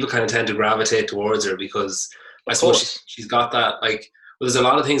people kind of tend to gravitate towards her because I suppose she's got that like, well, there's a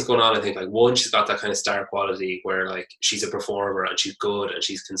lot of things going on. I think like one, she's got that kind of star quality where like she's a performer and she's good and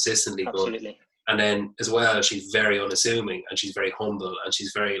she's consistently good. And then as well, she's very unassuming and she's very humble and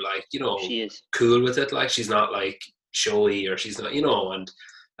she's very like, you know, she is cool with it. Like she's not like showy or she's not, you know, and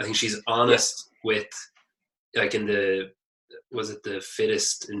I think she's honest with, like in was it the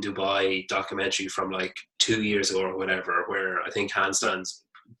Fittest in Dubai documentary from like 2 years ago or whatever, where I think handstands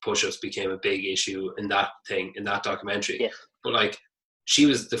push-ups became a big issue in that documentary. Yeah. But like she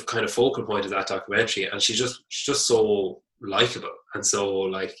was the kind of focal point of that documentary, and she's just so likable, and so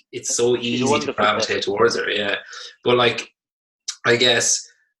like it's so easy to gravitate towards her. Yeah. But like I guess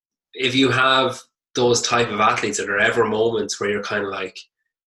if you have those type of athletes, are there ever moments where you're kind of like,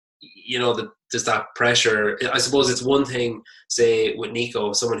 that there's that pressure? I suppose it's one thing, say with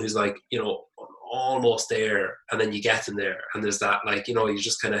Nico, someone who's like, almost there, and then you get them there, and there's that, like, you're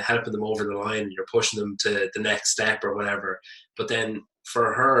just kind of helping them over the line, and you're pushing them to the next step or whatever. But then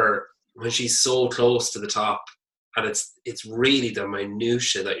for her, when she's so close to the top, and it's really the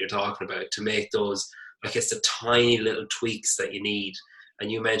minutia that you're talking about to make those, like, it's the tiny little tweaks that you need.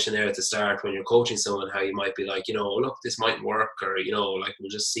 And you mentioned there at the start when you're coaching someone how you might be like, look, this might work, or like, we'll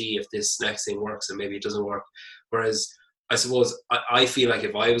just see if this next thing works, and maybe it doesn't work. Whereas I suppose I feel like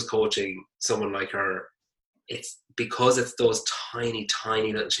if I was coaching someone like her, it's because it's those tiny,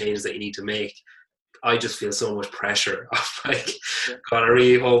 tiny little changes that you need to make. I just feel so much pressure of like, God, I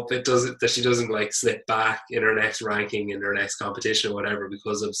really hope that she doesn't like slip back in her next ranking, in her next competition or whatever,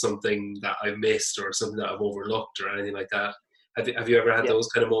 because of something that I've missed or something that I've overlooked or anything like that. Have you ever had those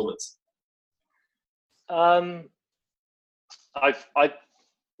kind of moments?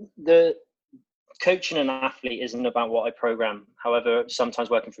 The coaching an athlete isn't about what I program. However, sometimes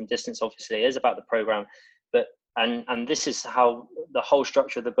working from distance obviously is about the program. But and this is how the whole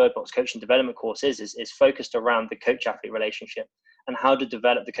structure of the Bird Box coaching development course is focused around the coach-athlete relationship and how to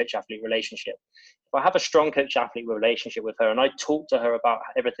develop the coach-athlete relationship. If I have a strong coach-athlete relationship with her and I talk to her about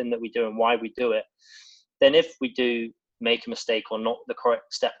everything that we do and why we do it, then if we do make a mistake or not the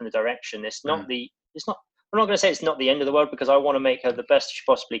correct step in the direction, I'm not going to say it's not the end of the world, because I want to make her the best she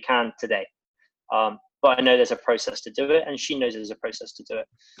possibly can today. But I know there's a process to do it, and she knows there's a process to do it.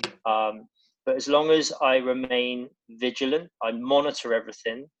 But as long as I remain vigilant, I monitor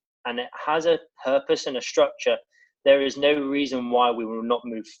everything, and it has a purpose and a structure, there is no reason why we will not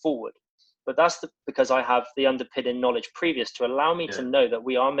move forward. But that's because I have the underpinning knowledge previous to allow me to know that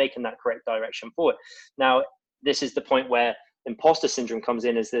we are making that correct direction forward. Now, this is the point where imposter syndrome comes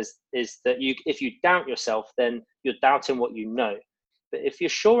in, is that if you doubt yourself, then you're doubting what you know. But if you're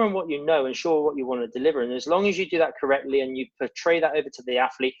sure on what you know and sure what you want to deliver, and as long as you do that correctly and you portray that over to the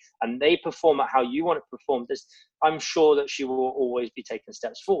athlete and they perform at how you want to perform, I'm sure that she will always be taking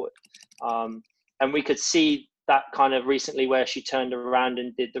steps forward. And we could see that kind of recently where she turned around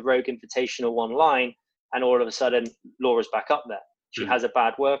and did the Rogue Invitational online, and all of a sudden Laura's back up there. She has a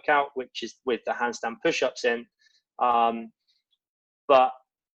bad workout, which is with the handstand push-ups in. But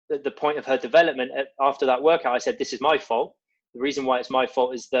the point of her development after that workout, I said, this is my fault. The reason why it's my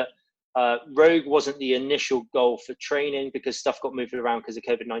fault is that Rogue wasn't the initial goal for training, because stuff got moved around because of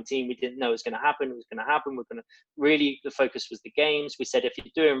COVID-19. We didn't know it was going to happen. It was going to happen. Really, the focus was the games. We said, if you're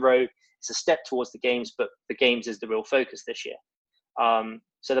doing Rogue, it's a step towards the games, but the games is the real focus this year.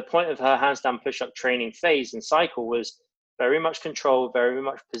 So the point of her handstand push-up training phase and cycle was very much control, very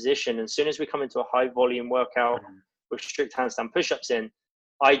much position. And as soon as we come into a high volume workout with strict handstand push-ups in,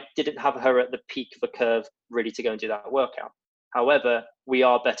 I didn't have her at the peak of a curve ready to go and do that workout. However, we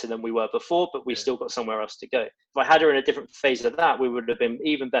are better than we were before, but we still got somewhere else to go. If I had her in a different phase of that, we would have been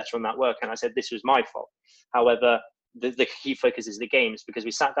even better on that work. And I said, this was my fault. However, the key focus is the games, because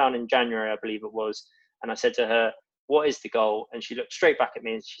we sat down in January, I believe it was, and I said to her, what is the goal? And she looked straight back at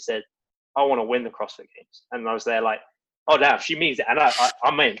me and she said, I want to win the CrossFit Games. And I was there like, oh, damn, she means it. And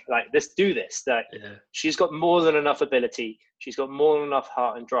I'm in, like, let's do this. Like, she's got more than enough ability. She's got more than enough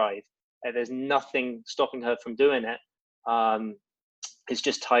heart and drive. There's nothing stopping her from doing it. It's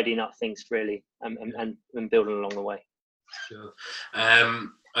just tidying up things really and building along the way. Sure.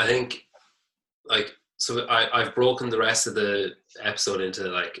 I think, like, so I've broken the rest of the episode into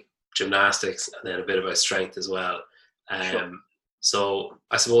like gymnastics and then a bit about strength as well. Sure. So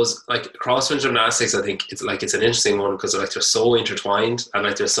I suppose like CrossFit gymnastics, I think it's an interesting one because like they're so intertwined and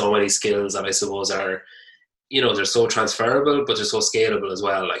like there's so many skills that I suppose are, they're so transferable, but they're so scalable as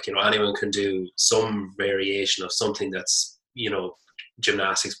well. Like, anyone can do some variation of something that's,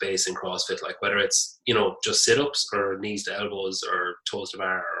 gymnastics based in CrossFit, like whether it's, just sit-ups or knees to elbows or toes to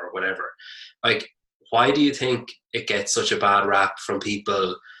bar or whatever. Like, why do you think it gets such a bad rap from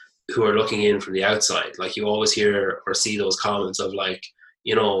people who are looking in from the outside? Like, you always hear or see those comments of like,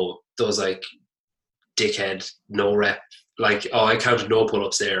 those like dickhead no rep, like, oh, I counted no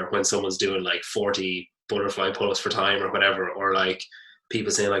pull-ups there when someone's doing like 40 butterfly pull-ups for time or whatever, or like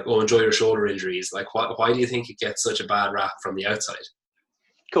people saying like, oh, enjoy your shoulder injuries. Like, why do you think it gets such a bad rap from the outside?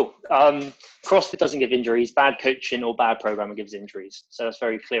 Cool. CrossFit doesn't give injuries. Bad coaching or bad programming gives injuries. So that's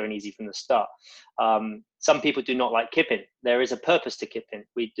very clear and easy from the start. Some people do not like kipping. There is a purpose to kipping.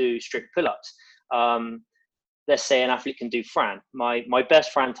 We do strict pull-ups. Let's say an athlete can do Fran. My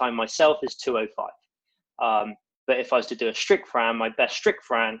best Fran time myself is 2:05. But if I was to do a strict Fran, my best strict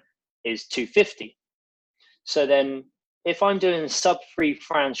Fran is 2:50. So then if I'm doing sub 3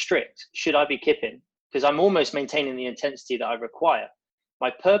 Fran strict, should I be kipping? Because I'm almost maintaining the intensity that I require.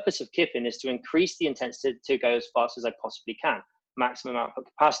 My purpose of kipping is to increase the intensity to go as fast as I possibly can, maximum output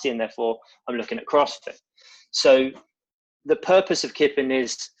capacity, and therefore I'm looking at CrossFit. So the purpose of kipping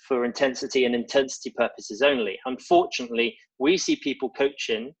is for intensity and intensity purposes only. Unfortunately, we see people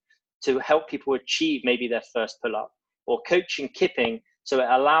coaching to help people achieve maybe their first pull-up, or coaching kipping so it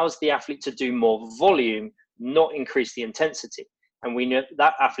allows the athlete to do more volume, not increase the intensity. And we know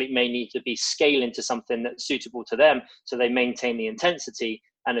that athlete may need to be scaling to something that's suitable to them so they maintain the intensity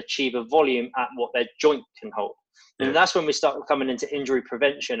and achieve a volume at what their joint can hold. Yeah. And that's when we start coming into injury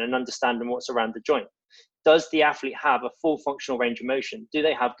prevention and understanding what's around the joint. Does the athlete have a full functional range of motion? Do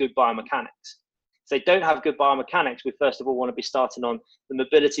they have good biomechanics? If they don't have good biomechanics, we first of all want to be starting on the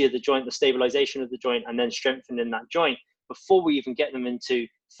mobility of the joint, the stabilization of the joint, and then strengthening that joint before we even get them into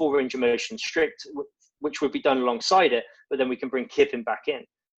full range of motion strict, which would be done alongside it, but then we can bring kipping back in.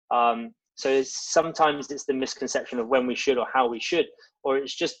 So sometimes it's the misconception of when we should or how we should, or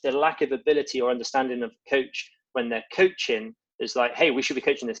it's just the lack of ability or understanding of coach when they're coaching is like, hey, we should be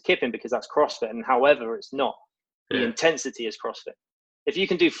coaching this kipping because that's CrossFit. And however, it's not. The intensity is CrossFit. If you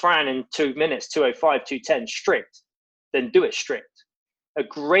can do Fran in 2 minutes, 205, 210 strict, then do it strict. A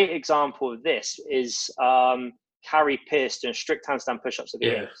great example of this is Carrie Pierce doing strict handstand push-ups at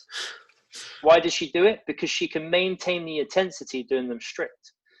the games. Why does she do it? Because she can maintain the intensity doing them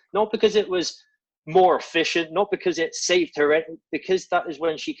strict. Not because it was more efficient, not because it saved her, because that is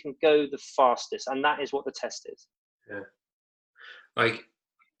when she can go the fastest, and that is what the test is. Yeah. Like,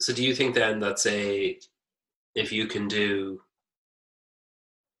 so do you think then that, say, if you can do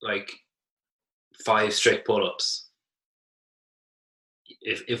like 5 strict pull-ups,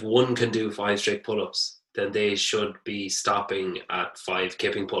 if one can do 5 strict pull-ups, then they should be stopping at 5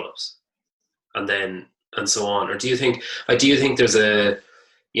 kipping pull-ups, and so on? Or do you think there's a,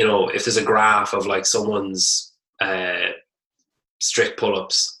 you know, if there's a graph of like someone's strict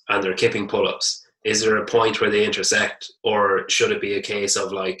pull-ups and their kipping pull-ups, is there a point where they intersect, or should it be a case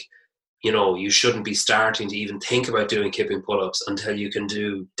of like, you know, you shouldn't be starting to even think about doing kipping pull-ups until you can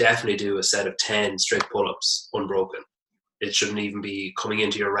definitely do a set of 10 strict pull-ups unbroken? It shouldn't even be coming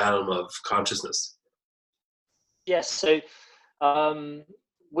into your realm of consciousness. Yes. So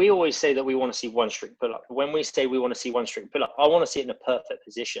we always say that we want to see 1 strict pull-up. When we say we want to see 1 strict pull-up, I want to see it in a perfect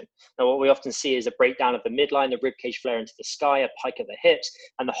position. Now, what we often see is a breakdown of the midline, the rib cage flare into the sky, a pike at the hips,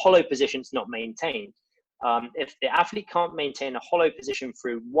 and the hollow position is not maintained. If the athlete can't maintain a hollow position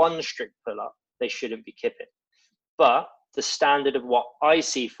through 1 strict pull-up, they shouldn't be kipping. But the standard of what I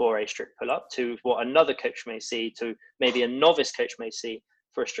see for a strict pull-up to what another coach may see to maybe a novice coach may see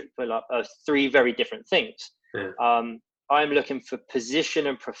for a strict pull-up are 3 very different things. Yeah. I'm looking for position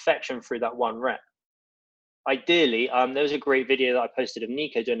and perfection through that 1 rep. Ideally, there was a great video that I posted of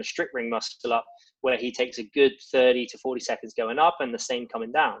Nico doing a strict ring muscle up where he takes a good 30 to 40 seconds going up and the same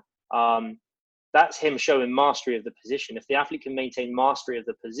coming down. That's him showing mastery of the position. If the athlete can maintain mastery of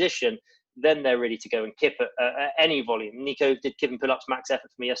the position, then they're ready to go and kip at any volume. Nico did kip and pull-ups max effort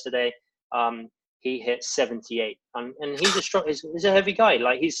for me yesterday. He hit 78, and he's a strong, he's a heavy guy.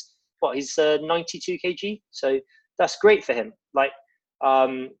 Like he's 92 kg. So that's great for him. Like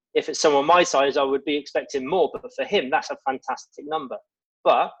if it's someone my size, I would be expecting more, but for him, that's a fantastic number.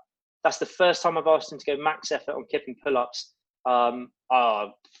 But that's the first time I've asked him to go max effort on kip and pull-ups.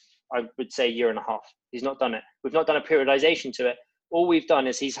 I would say 1.5 years. He's not done it. We've not done a periodization to it. All we've done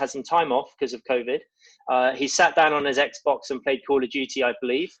is he's had some time off because of COVID. He sat down on his Xbox and played Call of Duty, I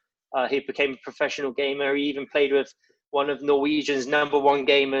believe. He became a professional gamer. He even played with one of Norwegian's #1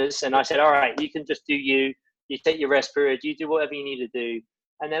 gamers. And I said, all right, you can just do you take your rest period, you do whatever you need to do.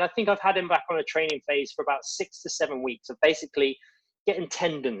 And then I think I've had him back on a training phase for about 6 to 7 weeks of basically getting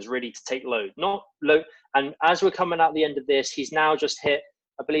tendons ready to take load, not low. And as we're coming out the end of this, he's now just hit,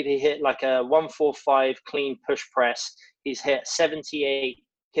 I believe he hit like a 145 clean push press. He's hit 78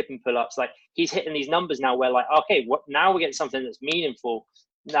 kip and pull-ups. Like he's hitting these numbers now where like, okay, what, now we're getting something that's meaningful.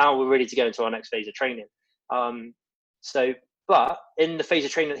 Now we're ready to go into our next phase of training. But in the phase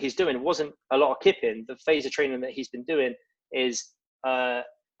of training that he's doing, it wasn't a lot of kipping. The phase of training that he's been doing is, I've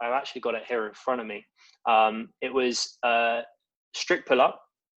actually got it here in front of me. It was strict pull-up.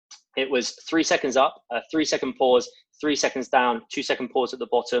 It was 3 seconds up, a 3-second pause, 3 seconds down, 2-second pause at the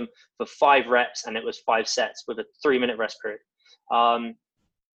bottom for 5 reps, and it was 5 sets with a 3-minute rest period.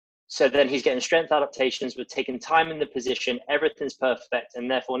 So then he's getting strength adaptations. We're taking time in the position. Everything's perfect,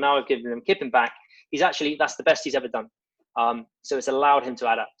 and therefore now I've given him kipping back. That's the best he's ever done. So it's allowed him to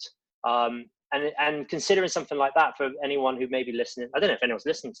adapt. And considering something like that for anyone who may be listening, I don't know if anyone's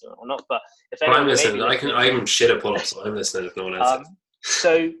listening to it or not, but if But anyone I'm listening. may be listening, I'm shit at pull-ups, so I'm listening if no one else is.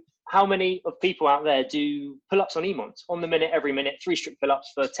 So how many of people out there do pull-ups on EMONs on the minute, every minute, 3 strict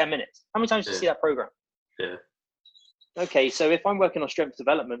pull-ups for 10 minutes? How many times do you see that program? Yeah. Okay, so if I'm working on strength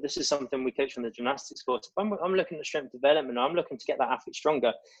development, this is something we coach from the gymnastics course. If I'm looking at strength development, I'm looking to get that athlete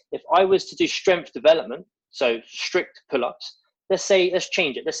stronger. If I was to do strength development, so strict pull-ups, let's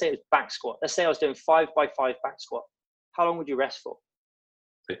change it. Let's say it was back squat. Let's say I was doing 5x5 back squat. How long would you rest for?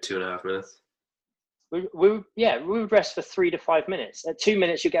 Like 2.5 minutes. We would rest for 3 to 5 minutes. At 2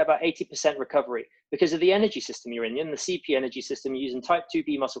 minutes, you get about 80% recovery because of the energy system you're in. You're in the CP energy system, you're using type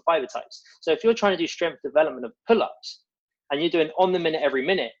 2B muscle fiber types. So if you're trying to do strength development of pull-ups and you're doing on the minute every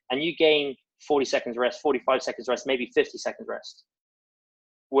minute and you gain 40 seconds rest, 45 seconds rest, maybe 50 seconds rest,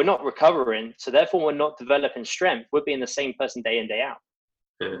 we're not recovering. So therefore, we're not developing strength. We're being the same person day in, day out.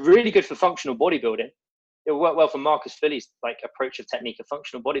 Yeah. Really good for functional bodybuilding. It will work well for Marcus Filly's approach of technique of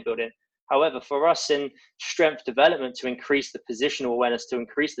functional bodybuilding. However, for us in strength development, to increase the positional awareness, to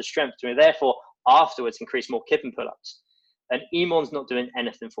increase the strength, to therefore afterwards increase more kip and pull-ups. And EMON's not doing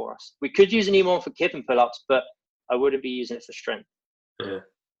anything for us. We could use an EMON for kip and pull-ups, but I wouldn't be using it for strength. Yeah.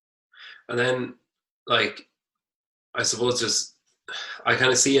 And then, I suppose I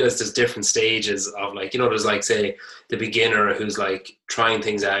kind of see it as there's different stages of there's say the beginner who's trying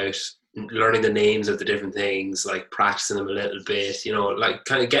things out, learning the names of the different things, practicing them a little bit,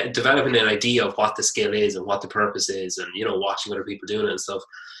 kind of developing an idea of what the skill is and what the purpose is, and watching other people doing it and stuff.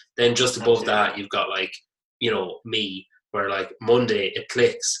 Then just above that, you've got me, where Monday it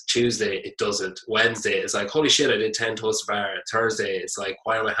clicks, Tuesday it doesn't, Wednesday it's holy shit, I did 10 toes to bar, Thursday it's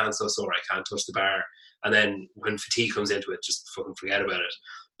why are my hands so sore, I can't touch the bar, and then when fatigue comes into it, just fucking forget about it.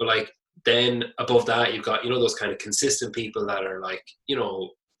 But then above that, you've got those kind of consistent people that are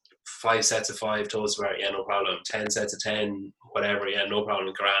 5 sets of 5 toes to bar, yeah, no problem. 10 sets of 10, whatever, yeah, no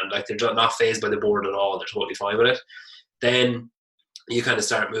problem, grand. They're not phased by the board at all. They're totally fine with it. Then you kind of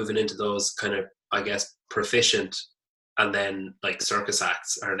start moving into those kind of, I guess, proficient, and then circus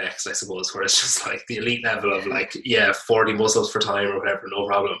acts are next, I suppose, where it's just the elite level of 40 muscles for time or whatever, no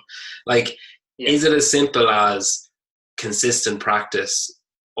problem. Is it as simple as consistent practice,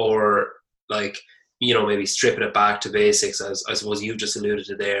 or maybe stripping it back to basics, as I suppose you've just alluded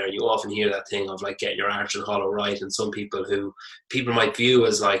to there? You often hear that thing of getting your arch and hollow right, and some people might view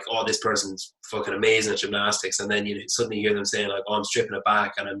as oh, this person's fucking amazing at gymnastics, and then you suddenly hear them saying oh, I'm stripping it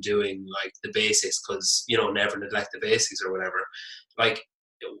back and I'm doing the basics because never neglect the basics or whatever.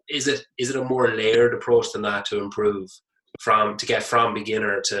 Is it a more layered approach than that to improve to get from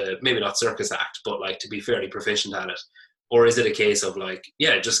beginner to maybe not circus act, but to be fairly proficient at it? Or is it a case of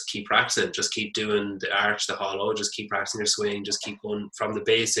just keep practicing, just keep doing the arch, the hollow, just keep practicing your swing, just keep going from the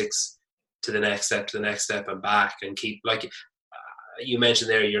basics to the next step and back, and keep, you mentioned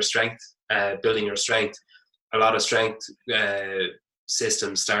there, your strength, building your strength. A lot of strength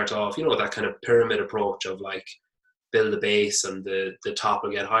systems start off, that kind of pyramid approach of build the base and the top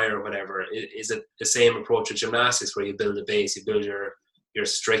will get higher or whatever. Is it the same approach with gymnastics, where you build the base, you build your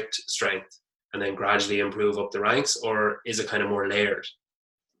strict strength, and then gradually improve up the ranks, or is it kind of more layered?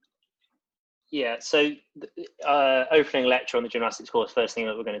 Yeah, so opening lecture on the gymnastics course, first thing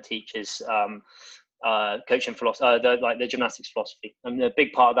that we're going to teach is coaching philosophy, the gymnastics philosophy. And the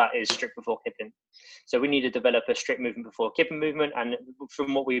big part of that is strict before kipping. So we need to develop a strict movement before kipping movement. And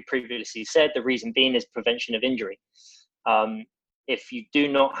from what we previously said, the reason being is prevention of injury. If you do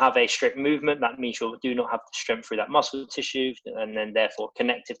not have a strict movement, that means you do not have the strength through that muscle tissue, and then therefore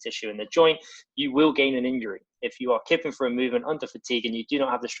connective tissue in the joint. You will gain an injury. If you are kipping for a movement under fatigue and you do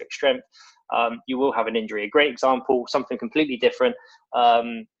not have the strict strength, you will have an injury. A great example, something completely different.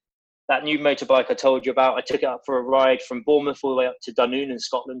 That new motorbike I told you about, I took it up for a ride from Bournemouth all the way up to Dunoon in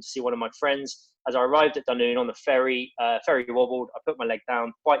Scotland to see one of my friends. As I arrived at Dunoon on the ferry wobbled, I put my leg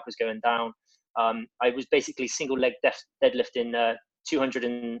down, bike was going down. I was basically single leg deadlifting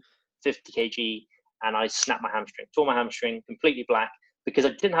 250 kg, and I snapped my hamstring, tore my hamstring, completely black, because I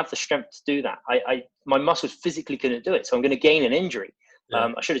didn't have the strength to do that. My muscles physically couldn't do it, so I'm going to gain an injury. I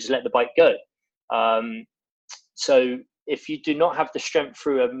should have just let the bike go. So if you do not have the strength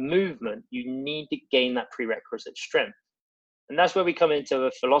through a movement, you need to gain that prerequisite strength. And that's where we come into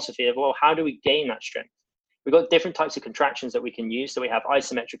a philosophy of, well, how do we gain that strength? We've got different types of contractions that we can use. So we have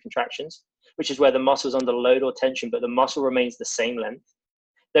isometric contractions, which is where the muscle's under load or tension, but the muscle remains the same length.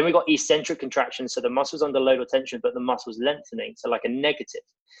 Then we've got eccentric contractions. So the muscle's under load or tension, but the muscle's lengthening. So like a negative.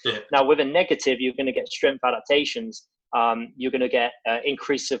 Yeah. Now with a negative, you're going to get strength adaptations. You're going to get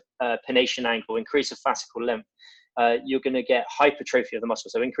increase of pennation angle, increase of fascicle length. you're going to get hypertrophy of the muscle,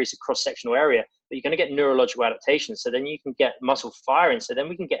 so increase the cross-sectional area, but you're going to get neurological adaptations. So then you can get muscle firing. So then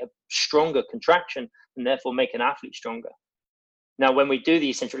we can get a stronger contraction and therefore make an athlete stronger. Now, when we do the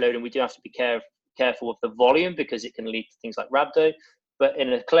eccentric loading, we do have to be careful of the volume because it can lead to things like rhabdo. But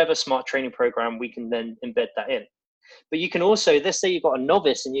in a clever, smart training program, we can then embed that in. But you can also, let's say you've got a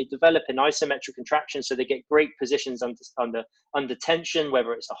novice and you develop an isometric contraction so they get great positions under tension,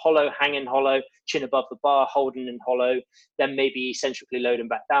 whether it's a hollow, hanging hollow, chin above the bar, holding in hollow, then maybe eccentrically loading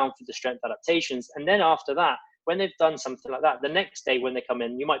back down for the strength adaptations. And then after that, when they've done something like that, the next day when they come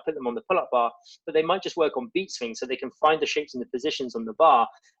in, you might put them on the pull-up bar, but they might just work on beat swing so they can find the shapes and the positions on the bar,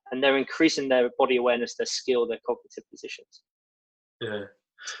 and they're increasing their body awareness, their skill, their cognitive positions. Yeah.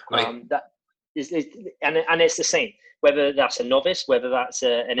 That is, and it's the same, whether that's a novice, whether that's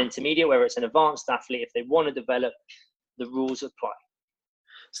an intermediate, whether it's an advanced athlete, if they want to develop, the rules apply.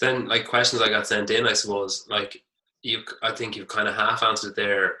 So then, like, questions I got sent in, I suppose, like, I think you've kind of half answered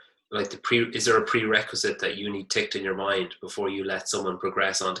there. Like, is there a prerequisite that you need ticked in your mind before you let someone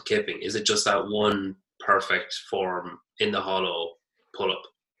progress onto kipping? Is it just that one perfect form in the hollow pull-up?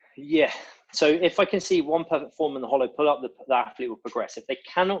 Yeah. So if I can see one perfect form in the hollow pull-up, the athlete will progress. If they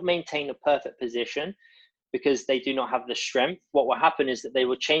cannot maintain a perfect position because they do not have the strength, what will happen is that they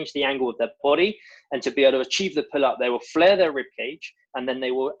will change the angle of their body, and to be able to achieve the pull-up, they will flare their rib cage, and then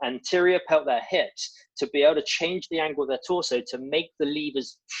they will anterior pelt their hips to be able to change the angle of their torso to make the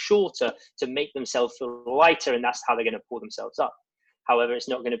levers shorter, to make themselves feel lighter, and that's how they're going to pull themselves up. However, it's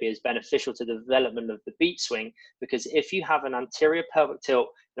not going to be as beneficial to the development of the beat swing, because if you have an anterior pelvic tilt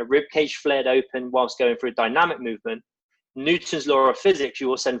and a rib cage flared open whilst going through a dynamic movement, Newton's law of physics, you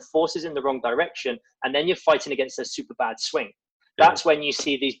will send forces in the wrong direction, and then you're fighting against a super bad swing. That's when you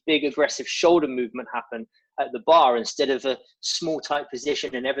see these big aggressive shoulder movement happen at the bar instead of a small tight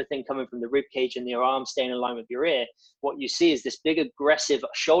position and everything coming from the rib cage and your arm staying in line with your ear. What you see is this big aggressive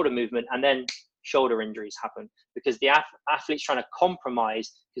shoulder movement, and then shoulder injuries happen because the athlete's trying to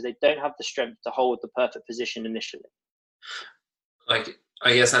compromise because they don't have the strength to hold the perfect position initially. Like,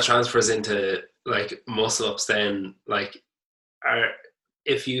 I guess that transfers into like muscle ups then. Like,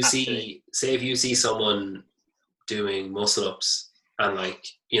 if you see someone doing muscle ups and, like,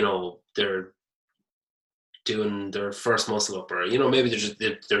 you know, they're doing their first muscle up, or, you know, maybe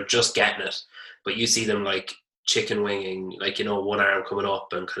they're just getting it, but you see them like chicken winging, like, you know, one arm coming up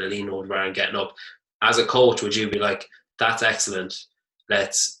and kind of leaning over and getting up. As a coach, would you be like, that's excellent,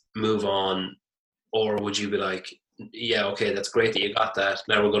 let's move on? Or would you be like, yeah, okay, that's great that you got that,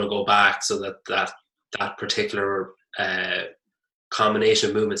 now we're going to go back so that particular combination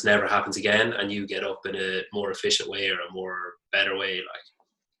of movements never happens again, and you get up in a more efficient way or a more better way? Like,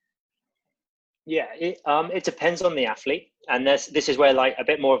 yeah, it depends on the athlete, and this is where like a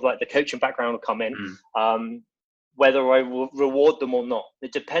bit more of like the coaching background will come in. Whether I will reward them or not,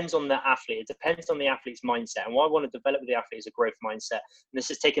 it depends on the athlete. It depends on the athlete's mindset, and what I want to develop with the athlete is a growth mindset. And this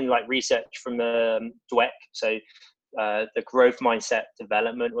is taken like research from Dweck, so the growth mindset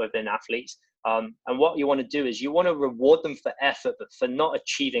development within athletes. And what you want to do is you want to reward them for effort, but for not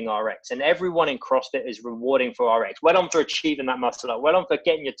achieving RX. And everyone in CrossFit is rewarding for RX. Well done for achieving that muscle up. Well done for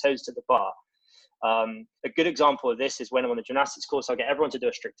getting your toes to the bar. A good example of this is when I'm on the gymnastics course, I get everyone to do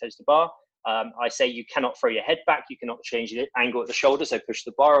a strict toes to bar. I say you cannot throw your head back, you cannot change the angle at the shoulder, so push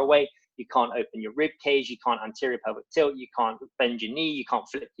the bar away. You can't open your rib cage, you can't anterior pelvic tilt, you can't bend your knee, you can't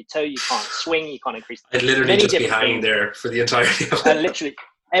flip your toe, you can't swing, you can't increase. I'd literally just be hanging there for the entirety of it. And literally,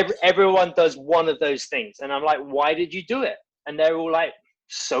 everyone does one of those things. And I'm like, why did you do it? And they're all like,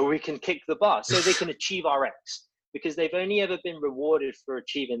 so we can kick the bar, so they can achieve RX. Because they've only ever been rewarded for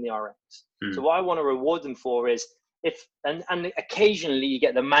achieving the RX. So what I want to reward them for is and occasionally you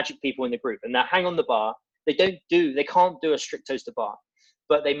get the magic people in the group and they hang on the bar. They can't do a strict toes to bar,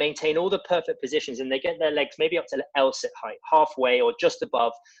 but they maintain all the perfect positions and they get their legs maybe up to L-sit height, halfway or just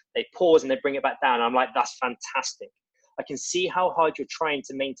above. They pause and they bring it back down. I'm like, that's fantastic. I can see how hard you're trying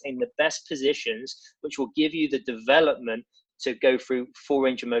to maintain the best positions, which will give you the development to go through full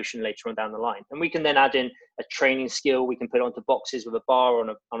range of motion later on down the line. And we can then add in a training skill. We can put it onto boxes with a bar on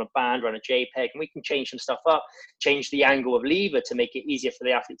a band or on a JPEG, and we can change some stuff up, change the angle of lever to make it easier for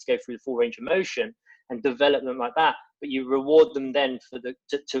the athlete to go through the full range of motion and develop them like that. But you reward them then for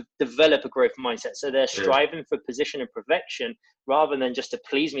to develop a growth mindset. So they're striving for position and perfection rather than just to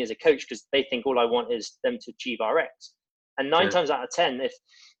please me as a coach, because they think all I want is them to achieve RX. And 9 times out of 10,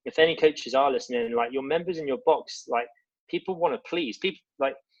 if any coaches are listening, like your members in your box, like, people want to please people.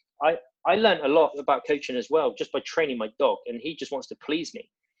 Like I learned a lot about coaching as well, just by training my dog, and he just wants to please me.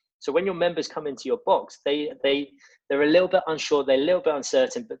 So when your members come into your box, they're a little bit unsure, they're a little bit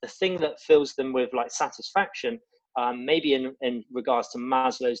uncertain, but the thing that fills them with like satisfaction maybe in regards to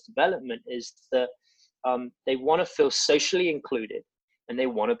Maslow's development, is that they want to feel socially included and they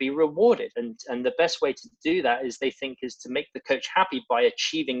want to be rewarded. And the best way to do that is they think is to make the coach happy by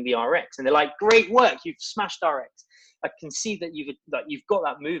achieving the RX. And they're like, great work, you've smashed RX. I can see that you've got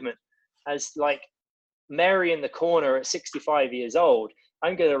that movement. As like Mary in the corner at 65 years old,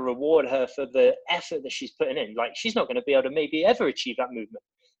 I'm going to reward her for the effort that she's putting in. Like, she's not going to be able to maybe ever achieve that movement,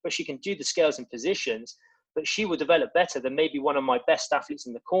 but she can do the scales and positions, but she will develop better than maybe one of my best athletes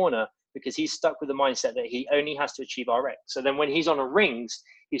in the corner, because he's stuck with the mindset that he only has to achieve RX. So then when he's on a rings,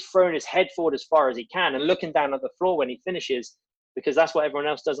 he's throwing his head forward as far as he can and looking down at the floor when he finishes, because that's what everyone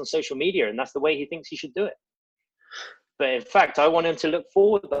else does on social media, and that's the way he thinks he should do it. But in fact, I want him to look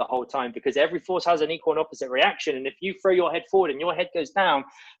forward the whole time, because every force has an equal and opposite reaction. And if you throw your head forward and your head goes down,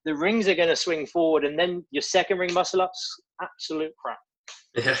 the rings are going to swing forward, and then your second ring muscle ups, absolute crap.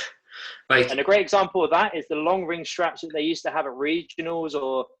 Yeah. And a great example of that is the long ring straps that they used to have at regionals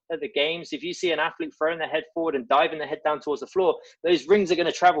or at the games. If you see an athlete throwing their head forward and diving their head down towards the floor, those rings are going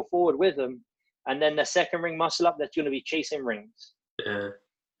to travel forward with them. And then the second ring muscle up, that's going to be chasing rings. Yeah.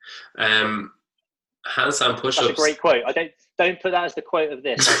 Handstand push-ups. That's a great quote. I don't put that as the quote of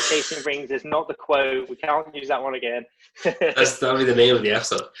this. Like, chasing rings is not the quote. We can't use that one again. That'll be the name of the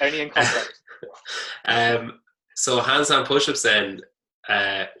episode. Only in context. So handstand push-ups then.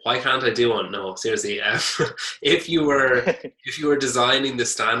 Why can't I do one? No, seriously. If you were designing the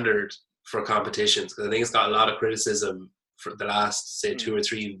standard for competitions, because I think it's got a lot of criticism for the last, say, 2 or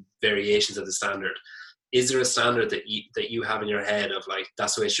 3 variations of the standard. Is there a standard that you have in your head of like,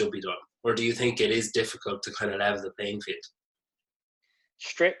 that's the way it should be done? Or do you think it is difficult to kind of level the playing field?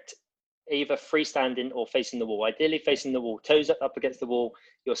 Strict, either freestanding or facing the wall. Ideally facing the wall, toes up against the wall.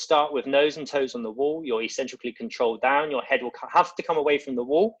 You'll start with nose and toes on the wall. You're eccentrically controlled down. Your head will have to come away from the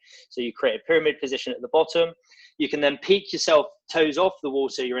wall. So you create a pyramid position at the bottom. You can then peak yourself toes off the wall,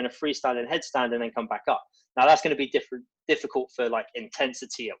 so you're in a freestanding headstand, and then come back up. Now that's going to be difficult for like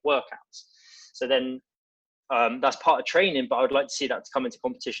intensity at workouts. So then that's part of training, but I would like to see that to come into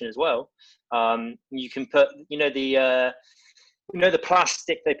competition as well. You can put, the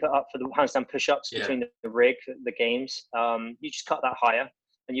plastic they put up for the handstand push-ups between the rig, the games. You just cut that higher,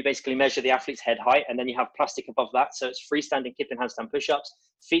 and you basically measure the athlete's head height, and then you have plastic above that. So it's freestanding, kipping handstand push-ups.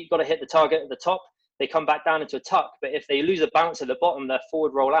 Feet got to hit the target at the top. They come back down into a tuck, but if they lose a balance at the bottom, their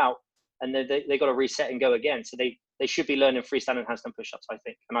forward roll out, and then they got to reset and go again. So they should be learning freestanding handstand push-ups, I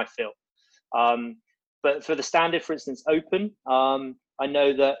think, and I feel. But for the standard, for instance, open, I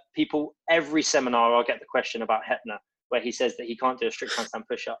know that every seminar I'll get the question about Heppner, where he says that he can't do a strict handstand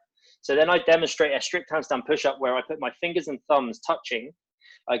push-up. So then I demonstrate a strict handstand push-up where I put my fingers and thumbs touching.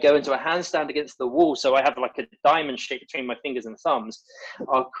 I go into a handstand against the wall, so I have like a diamond shape between my fingers and thumbs.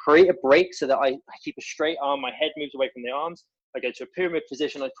 I'll create a break so that I keep a straight arm, my head moves away from the arms. I go to a pyramid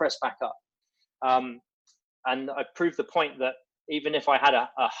position, I press back up. And I prove the point that even if I had a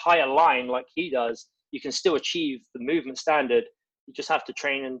higher line like he does, you can still achieve the movement standard. You just have to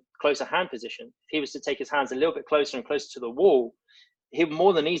train in closer hand position. If he was to take his hands a little bit closer and closer to the wall, he would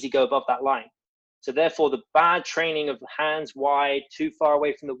more than easily go above that line. So therefore, the bad training of hands wide, too far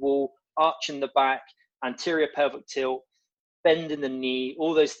away from the wall, arch in the back, anterior pelvic tilt, bend in the knee,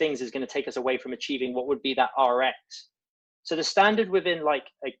 all those things is going to take us away from achieving what would be that RX. So the standard within like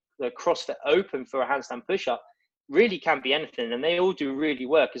a CrossFit Open for a handstand push-up really can be anything, and they all do really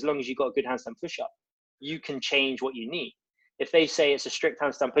work as long as you've got a good handstand push-up. You can change what you need. If they say it's a strict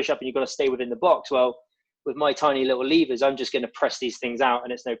handstand push-up and you've got to stay within the box, well, with my tiny little levers, I'm just going to press these things out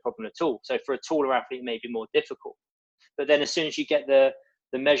and it's no problem at all. So for a taller athlete, it may be more difficult. But then as soon as you get the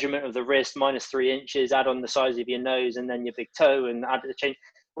measurement of the wrist, -3 inches, add on the size of your nose and then your big toe and add the change,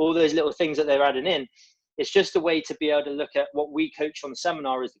 all those little things that they're adding in, it's just a way to be able to look at what we coach on the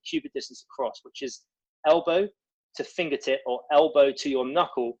seminar is the cubic distance across, which is elbow to fingertip or elbow to your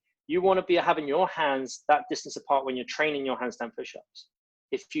knuckle. You want to be having your hands that distance apart when you're training your handstand push-ups.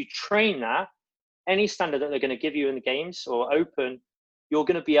 If you train that, any standard that they're going to give you in the games or open, you're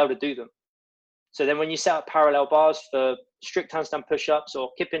going to be able to do them. So then when you set up parallel bars for strict handstand push-ups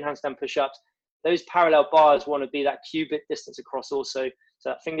or kipping handstand push-ups, those parallel bars want to be that cubic distance across also, so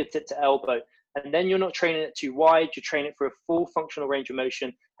that fingertip to elbow. And then you're not training it too wide, you're training it for a full functional range of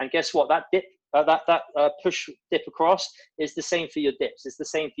motion. And guess what? That dip, push dip across is the same for your dips. It's the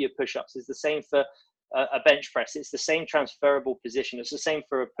same for your push-ups. It's the same for a bench press. It's the same transferable position. It's the same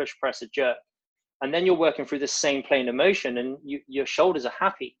for a push, press, a jerk. And then you're working through the same plane of motion and your shoulders are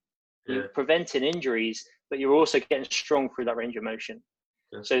happy. You're preventing injuries, but you're also getting strong through that range of motion.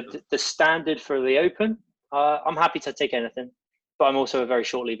 So the standard for the open, I'm happy to take anything, but I'm also a very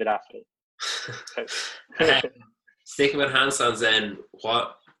short-levered athlete. Sticking with handstands then,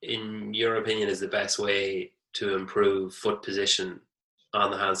 what, in your opinion, is the best way to improve foot position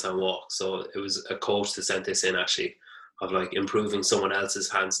on the handstand walk? So it was a coach that sent this in actually, of like improving someone else's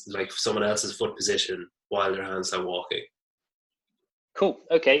foot position while they're handstand walking. Cool.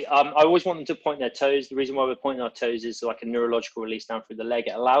 Okay. I always want them to point their toes. The reason why we're pointing our toes is like a neurological release down through the leg.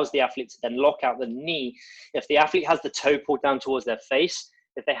 It allows the athlete to then lock out the knee. If the athlete has the toe pulled down towards their face,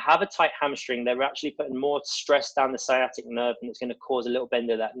 if they have a tight hamstring, they're actually putting more stress down the sciatic nerve, and it's going to cause a little bend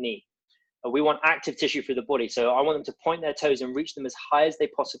of that knee. We want active tissue through the body. So I want them to point their toes and reach them as high as they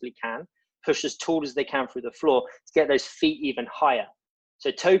possibly can, push as tall as they can through the floor to get those feet even higher.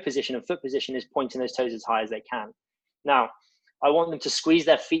 So toe position and foot position is pointing those toes as high as they can. Now, I want them to squeeze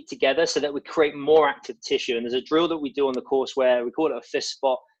their feet together so that we create more active tissue. And there's a drill that we do on the course where we call it a fist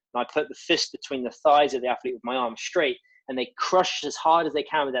spot. And I put the fist between the thighs of the athlete with my arm straight, and they crush as hard as they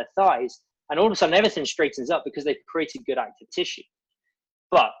can with their thighs. And all of a sudden, everything straightens up because they've created good active tissue.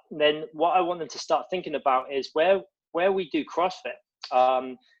 But then what I want them to start thinking about is where we do CrossFit,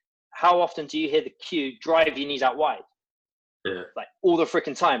 how often do you hear the cue, drive your knees out wide? Yeah. Like all the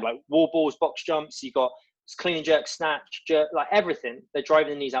freaking time, like wall balls, box jumps, you got clean and jerk, snatch, jerk, like everything, they're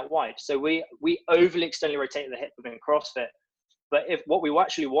driving the knees out wide. So we overly externally rotate the hip within CrossFit. But if what we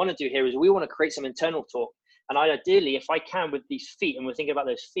actually want to do here is we want to create some internal torque. And ideally, if I can with these feet, and we're thinking about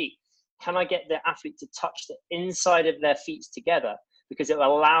those feet, can I get the athlete to touch the inside of their feet together? Because it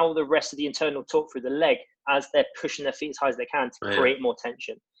will allow the rest of the internal torque through the leg as they're pushing their feet as high as they can to create more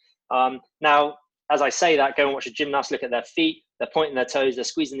tension. Now, as I say that, go and watch a gymnast, look at their feet, they're pointing their toes, they're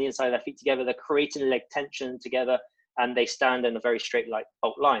squeezing the inside of their feet together, they're creating leg tension together, and they stand in a very straight like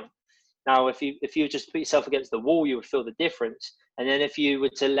bolt line. Now, if you just put yourself against the wall, you would feel the difference. And then if you were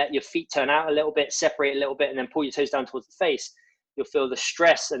to let your feet turn out a little bit, separate a little bit, and then pull your toes down towards the face, you'll feel the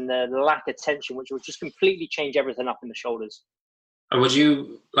stress and the lack of tension, which will just completely change everything up in the shoulders. And would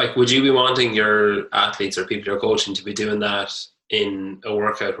you be wanting your athletes or people you're coaching to be doing that in a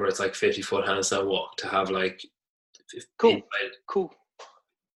workout where it's like 50-foot handstand walk, to have like cool.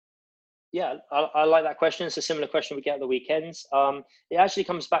 Yeah, I like that question. It's a similar question we get at the weekends. It actually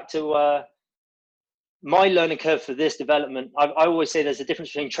comes back to my learning curve for this development. I always say there's a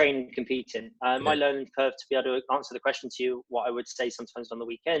difference between training and competing. My learning curve, to be able to answer the question to you, what I would say sometimes on the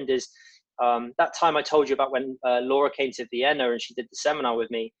weekend is that time I told you about when Laura came to Vienna and she did the seminar with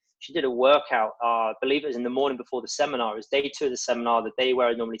me. She did a workout, I believe it was in the morning before the seminar. It was day 2 of the seminar, the day where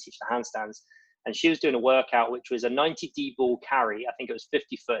I normally teach the handstands. And she was doing a workout, which was a 90D ball carry. I think it was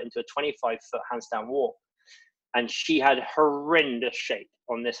 50 foot into a 25-foot handstand walk. And she had horrendous shape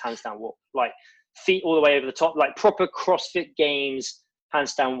on this handstand walk, like feet all the way over the top, like proper CrossFit Games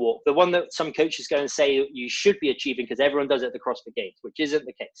handstand walk. The one that some coaches go and say you should be achieving because everyone does it at the CrossFit Games, which isn't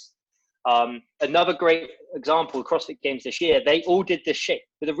the case. Another great example, CrossFit Games this year, they all did this shape.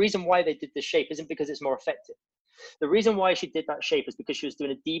 But the reason why they did this shape isn't because it's more effective. The reason why she did that shape is because she was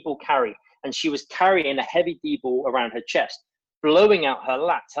doing a D-ball carry, and she was carrying a heavy D-ball around her chest, blowing out her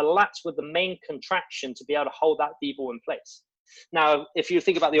lats. Her lats were the main contraction to be able to hold that D-ball in place. Now, if you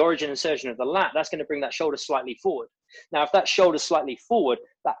think about the origin insertion of the lat, that's going to bring that shoulder slightly forward. Now, if that shoulder's slightly forward,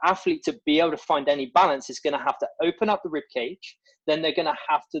 that athlete, to be able to find any balance, is going to have to open up the rib cage. Then they're going to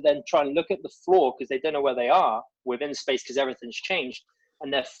have to then try and look at the floor because they don't know where they are within space because everything's changed.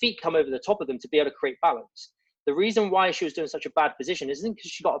 And their feet come over the top of them to be able to create balance. The reason why she was doing such a bad position isn't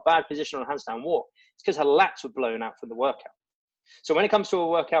because she got a bad position on a handstand walk. It's because her lats were blown out from the workout. So when it comes to a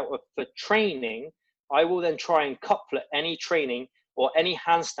workout for training, I will then try and couplet any training or any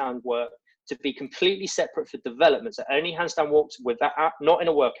handstand work to be completely separate for development. So only handstand walks with that, not in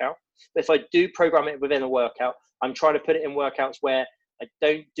a workout. But if I do program it within a workout, I'm trying to put it in workouts where I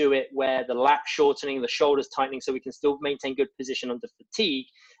don't do it where the lat shortening, the shoulders tightening, so we can still maintain good position under fatigue.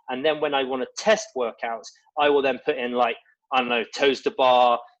 And then when I want to test workouts, I will then put in like, I don't know, toes to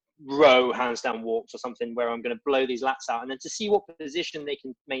bar, row handstand walks or something where I'm going to blow these lats out and then to see what position they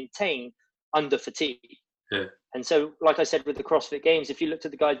can maintain under fatigue. Yeah. And so, like I said, with the CrossFit Games, if you looked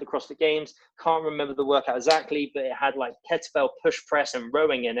at the guide of the CrossFit Games, can't remember the workout exactly, but it had like kettlebell push press and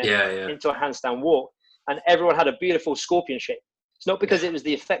rowing in it into a handstand walk. And everyone had a beautiful scorpion shape. It's not because it was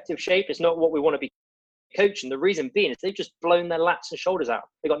the effective shape. It's not what we want to be coaching. The reason being is they've just blown their lats and shoulders out.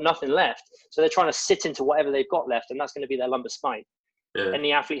 They've got nothing left. So they're trying to sit into whatever they've got left, and that's going to be their lumbar spine. Yeah.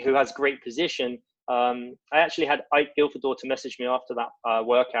 Any athlete who has great position, I actually had Ike Guilford to message me after that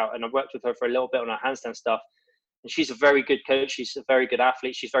workout, and I worked with her for a little bit on her handstand stuff. And she's a very good coach. She's a very good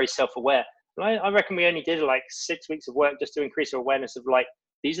athlete. She's very self-aware. And I reckon we only did like 6 weeks of work just to increase her awareness of like,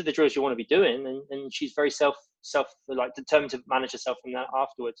 these are the drills you want to be doing. And she's very self determined to manage herself from that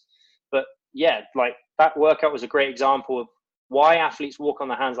afterwards. But yeah, like that workout was a great example of why athletes walk on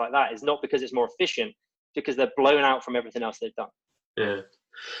their hands like that. Is not because it's more efficient, because they're blown out from everything else they've done. Yeah.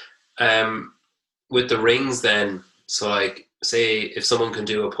 With the rings then, so like say if someone can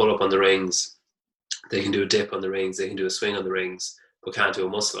do a pull up on the rings, they can do a dip on the rings, they can do a swing on the rings, but can't do a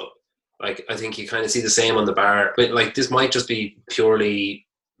muscle up. Like I think you kind of see the same on the bar. But like this might just be purely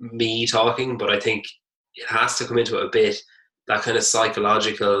me talking, but I think it has to come into it a bit, that kind of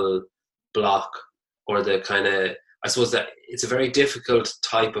psychological block, or the kind of, I suppose that it's a very difficult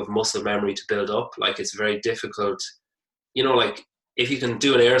type of muscle memory to build up. Like it's very difficult, like if you can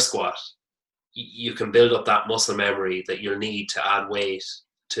do an air squat, you can build up that muscle memory that you'll need to add weight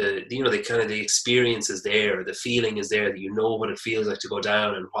to, the kind of the experience is there, the feeling is there, that you know what it feels like to go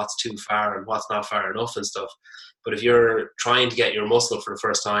down and what's too far and what's not far enough and stuff. But if you're trying to get your muscle up for the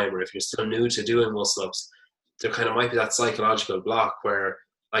first time, or if you're still new to doing muscle ups, there kind of might be that psychological block where,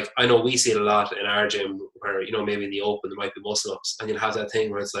 like, I know we see it a lot in our gym where, maybe in the open there might be muscle ups and you'll have that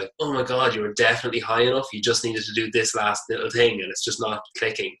thing where it's like, oh my God, you were definitely high enough. You just needed to do this last little thing and it's just not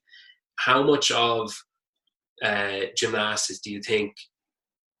clicking. How much of gymnastics do you think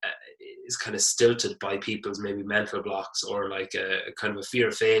is kind of stilted by people's maybe mental blocks, or like a kind of a fear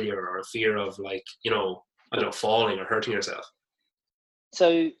of failure, or a fear of like, I don't know, falling or hurting yourself?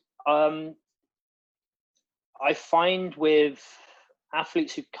 So I find with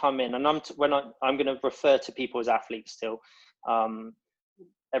athletes who come in, and I'm going to refer to people as athletes still.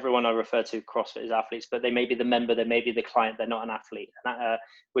 Everyone I refer to CrossFit as athletes, but they may be the member, they may be the client, they're not an athlete.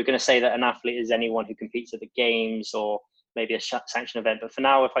 We're going to say that an athlete is anyone who competes at the games or maybe a sanctioned event. But for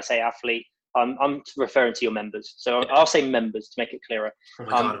now, if I say athlete, I'm referring to your members. So I'll say members to make it clearer. Oh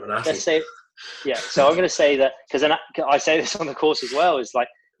my God, I'm an athlete. Let's say, yeah. So I'm going to say that, because I say this on the course as well, is like,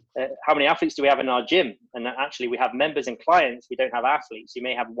 how many athletes do we have in our gym? And actually we have members and clients. We don't have athletes. You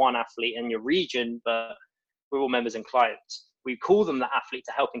may have one athlete in your region, but we're all members and clients. We call them the athlete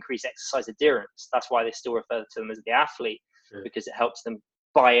to help increase exercise adherence. That's why they still refer to them as the athlete, because it helps them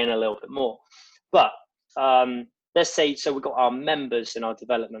buy in a little bit more. But let's say, so we've got our members in our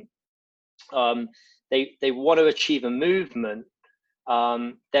development. They want to achieve a movement.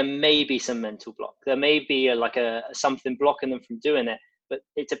 There may be some mental block. There may be something blocking them from doing it. But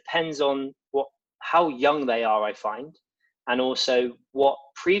it depends on how young they are, I find, and also what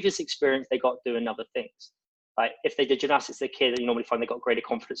previous experience they got doing other things. Like if they did gymnastics as a kid, you normally find they got greater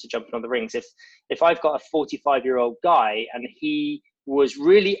confidence to jumping on the rings. If I've got a 45-year-old guy and he was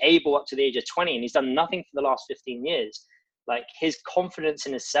really able up to the age of 20 and he's done nothing for the last 15 years, like his confidence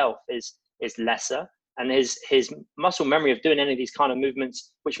in himself is lesser, and his muscle memory of doing any of these kind of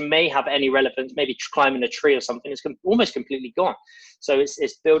movements, which may have any relevance, maybe climbing a tree or something, is almost completely gone. So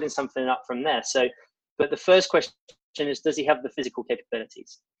it's building something up from there. So, but the first question is, does he have the physical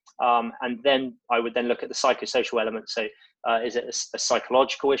capabilities? And then I would then look at the psychosocial element. So is it a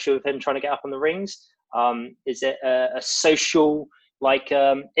psychological issue of him trying to get up on the rings? Is it a social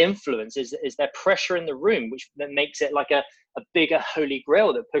influence? Is there pressure in the room, which then makes it like a bigger holy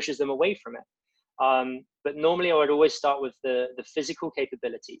grail that pushes them away from it? But normally I would always start with the physical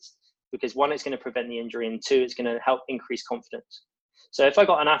capabilities, because one, it's going to prevent the injury, and two, it's going to help increase confidence. So if I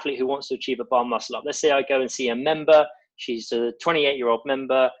got an athlete who wants to achieve a bar muscle up, let's say I go and see a member, she's a 28-year-old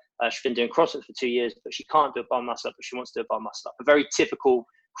member, she's been doing CrossFit for 2 years, but she can't do a bar muscle up, but she wants to do a bar muscle up. A very typical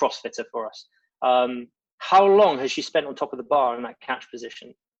CrossFitter for us. How long has she spent on top of the bar in that catch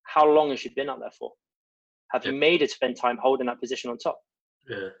position? How long has she been up there for? Have you made her spend time holding that position on top?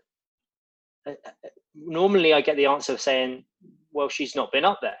 Yeah. Normally I get the answer of saying, well, she's not been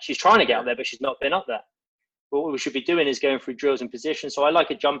up there. She's trying to get up there, but she's not been up there. What we should be doing is going through drills and positions. So I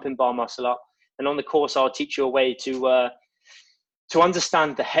like a jumping bar muscle up. And on the course, I'll teach you a way to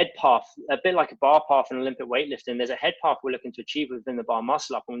understand the head path, a bit like a bar path in Olympic weightlifting. There's a head path we're looking to achieve within the bar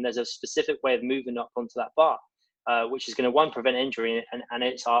muscle up, and there's a specific way of moving up onto that bar, which is going to, one, prevent injury, and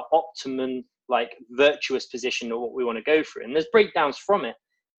it's our optimum, virtuous position of what we want to go through. And there's breakdowns from it,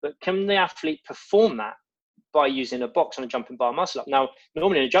 but can the athlete perform that by using a box on a jumping bar muscle up? Now,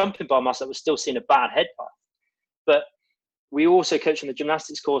 normally in a jumping bar muscle up, we're still seeing a bad head path, but we also coach on the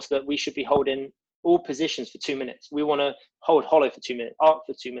gymnastics course that we should be holding all positions for 2 minutes. We want to hold hollow for 2 minutes, arc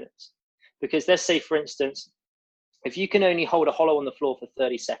for 2 minutes. Because let's say, for instance, if you can only hold a hollow on the floor for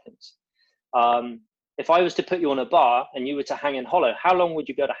 30 seconds, if I was to put you on a bar and you were to hang in hollow, how long would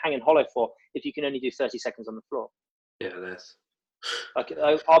you be able to hang in hollow for if you can only do 30 seconds on the floor? Yeah, that's... Okay,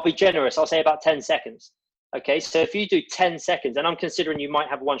 I'll be generous. I'll say about 10 seconds. Okay, so if you do 10 seconds, and I'm considering you might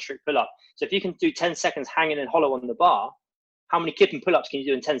have one strict pull-up. So if you can do 10 seconds hanging in hollow on the bar, how many kip and pull-ups can you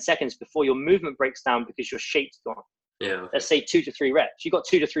do in 10 seconds before your movement breaks down because your shape's gone? Yeah. Let's say 2 to 3 reps. You got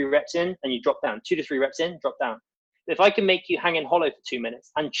 2 to 3 reps in and you drop down. 2 to 3 reps in, drop down. If I can make you hang in hollow for 2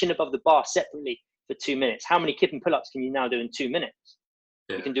 minutes and chin above the bar separately for 2 minutes, how many kip and pull-ups can you now do in 2 minutes?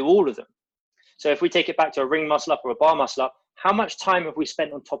 Yeah. You can do all of them. So if we take it back to a ring muscle up or a bar muscle up, how much time have we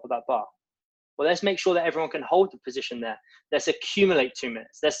spent on top of that bar? Well, let's make sure that everyone can hold the position there. Let's accumulate 2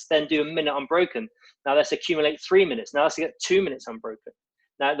 minutes. Let's then do a minute unbroken. Now let's accumulate 3 minutes. Now let's get 2 minutes unbroken.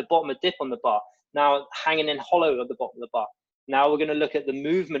 Now at the bottom, a dip on the bar. Now hanging in hollow at the bottom of the bar. Now we're going to look at the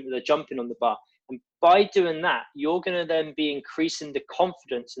movement of the jumping on the bar. And by doing that, you're going to then be increasing the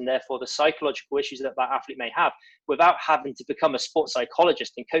confidence and therefore the psychological issues that that athlete may have without having to become a sports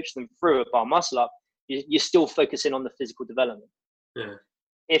psychologist and coach them through a bar muscle up. You're still focusing on the physical development. Yeah.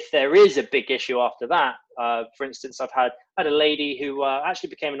 If there is a big issue after that, for instance, I've had a lady who actually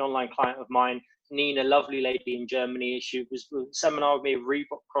became an online client of mine, Nina, lovely lady in Germany. She was a seminar with me,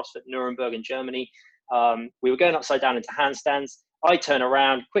 Reebok CrossFit Nuremberg in Germany. We were going upside down into handstands. I turn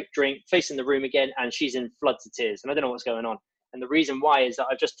around, quick drink, facing the room again, and she's in floods of tears. And I don't know what's going on. And the reason why is that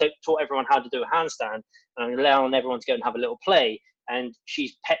I've just taught everyone how to do a handstand, and I'm allowing everyone to go and have a little play, and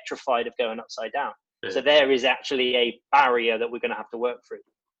she's petrified of going upside down. Yeah. So there is actually a barrier that we're going to have to work through.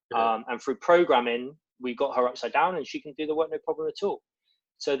 Yeah. And through programming, we got her upside down and she can do the work no problem at all.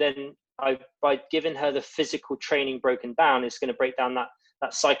 So then by giving her the physical training broken down, it's going to break down that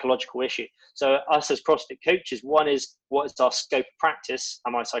psychological issue. So us as CrossFit coaches, one is, what is our scope of practice?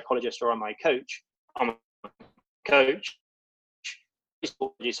 Am I a psychologist or am I a coach? I'm a coach.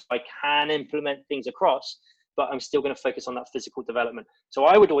 So I can implement things across, but I'm still going to focus on that physical development. So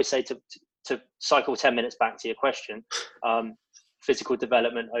I would always say to cycle 10 minutes back to your question, physical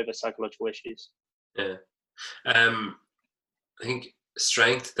development over psychological issues. Yeah. I think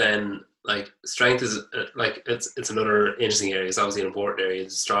strength then, like strength is like it's another interesting area. It's obviously an important area.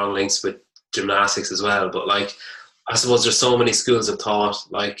 There's strong links with gymnastics as well, but like I suppose there's so many schools of thought,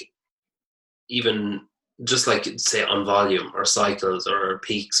 like even just like say on volume or cycles or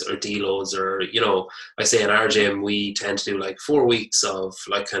peaks or deloads, or you know, I say in our gym we tend to do like 4 weeks of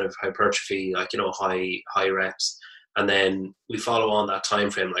like kind of hypertrophy, like, you know, high reps, and then we follow on that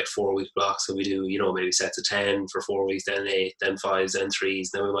time frame, like 4 week blocks. So we do, you know, maybe sets of 10 for 4 weeks, then 8, then 5s, then 3s,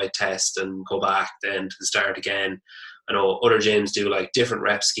 then we might test and go back then to the start again. I know other gyms do like different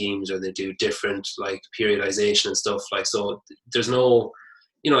rep schemes, or they do different like periodization and stuff, like, so there's no,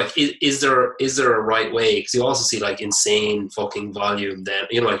 you know, like, is there a right way? Because you also see like insane fucking volume, then,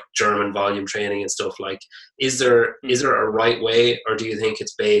 you know, like German volume training and stuff. Like, is there a right way, or do you think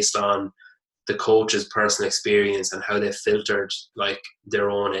it's based on the coach's personal experience and how they filtered like their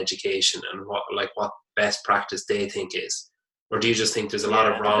own education and what best practice they think is? Or do you just think there's a lot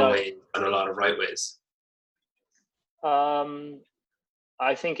of wrong ways and a lot of right ways?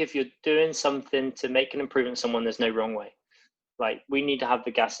 I think if you're doing something to make an improvement in someone, there's no wrong way. Like, we need to have the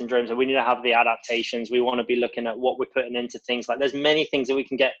gas syndromes, and we need to have the adaptations. We want to be looking at what we're putting into things. Like, there's many things that we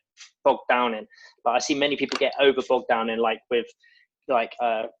can get bogged down in, but I see many people get over bogged down in like with like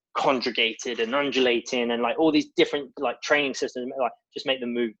conjugated and undulating and like all these different like training systems, like just make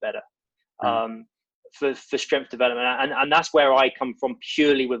them move better for strength development. And that's where I come from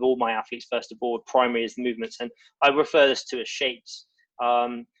purely with all my athletes. First of all, primary is the movements, and I refer this to as shapes.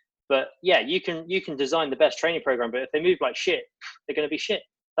 But yeah, you can design the best training program, but if they move like shit, they're going to be shit.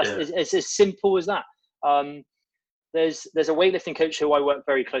 It's as simple as that. There's a weightlifting coach who I work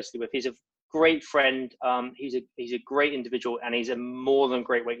very closely with. He's a great friend. He's a great individual, and he's a more than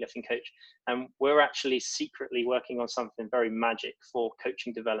great weightlifting coach. And we're actually secretly working on something very magic for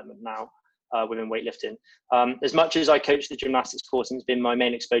coaching development now within weightlifting. As much as I coach the gymnastics course and it's been my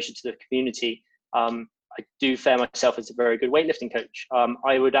main exposure to the community, I do fare myself as a very good weightlifting coach.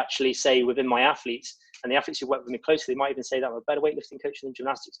 I would actually say within my athletes, and the athletes who work with me closely, might even say that I'm a better weightlifting coach than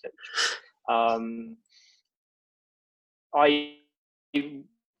gymnastics coach. I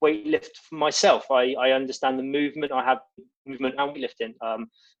weightlift for myself. I understand the movement. I have movement and weightlifting.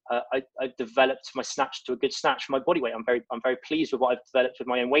 I developed my snatch to a good snatch for my body weight. I'm very pleased with what I've developed with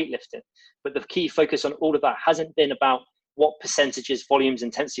my own weightlifting. But the key focus on all of that hasn't been about what percentages, volumes,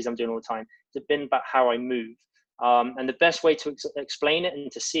 intensities I'm doing all the time. It's been about how I move. And the best way to explain it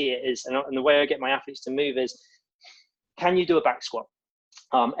and to see it is, and the way I get my athletes to move is, can you do a back squat?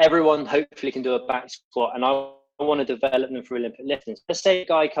 Everyone hopefully can do a back squat, and I want to develop them for Olympic lifting. Let's say a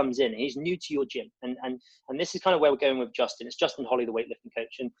guy comes in, he's new to your gym, and this is kind of where we're going with Justin. It's Justin Holly, the weightlifting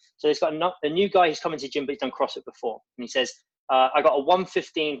coach. And so he's got a new guy who's come into the gym, but he's done CrossFit before. And he says, I got a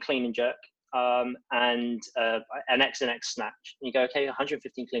 115 clean and jerk, and an X and X snatch. And you go, okay,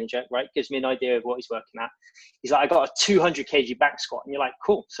 115 clean and jerk, right? Gives me an idea of what he's working at. He's like, I got a 200 kg back squat. And you're like,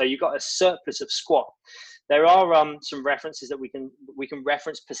 cool. So you got a surplus of squat. there are some references that we can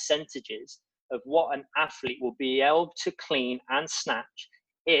reference percentages of what an athlete will be able to clean and snatch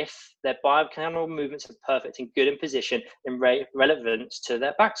if their biomechanical movements are perfect and good in position in relevance to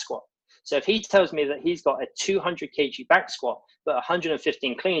their back squat. So if he tells me that he's got a 200 kg back squat but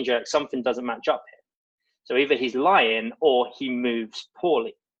 115 clean and jerk, something doesn't match up here. So either he's lying or he moves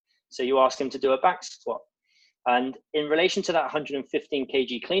poorly. So you ask him to do a back squat. And in relation to that 115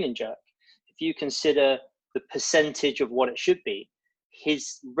 kg clean and jerk, if you consider the percentage of what it should be,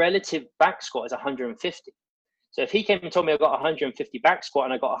 his relative back squat is 150. So if he came and told me I got 150 back squat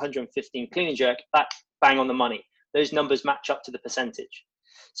and I got 115 clean and jerk, that's bang on the money. Those numbers match up to the percentage.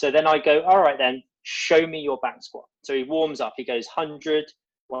 So then I go, all right, then show me your back squat. So he warms up. He goes 100,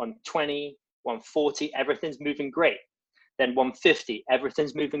 120, 140, everything's moving great. Then 150,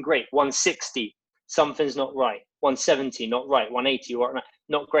 everything's moving great. 160, something's not right. 170, not right. 180,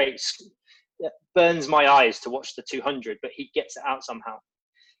 not great. It burns my eyes to watch the 200, but he gets it out somehow.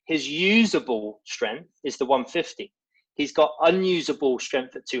 His usable strength is the 150. He's got unusable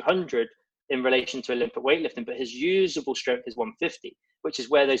strength at 200 in relation to Olympic weightlifting, but his usable strength is 150, which is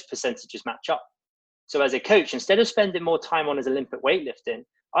where those percentages match up. So as a coach, instead of spending more time on his Olympic weightlifting,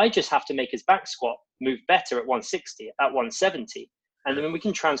 I just have to make his back squat move better at 160, at 170, and then we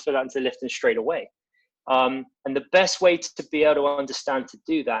can transfer that into lifting straight away. And the best way to be able to understand to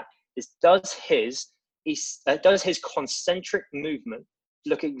do that is does his concentric movement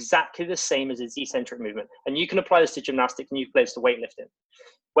look exactly the same as his eccentric movement? And you can apply this to gymnastics and you can apply this to weightlifting.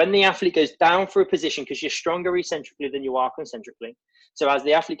 When the athlete goes down through a position, because you're stronger eccentrically than you are concentrically, so as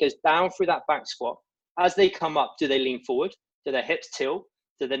the athlete goes down through that back squat, as they come up, do they lean forward? Do their hips tilt?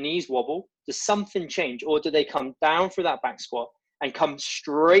 Do their knees wobble? Does something change? Or do they come down through that back squat and come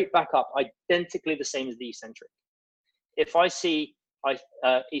straight back up, identically the same as the eccentric? If I see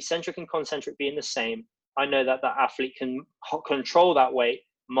eccentric and concentric being the same, I know that that athlete can control that weight,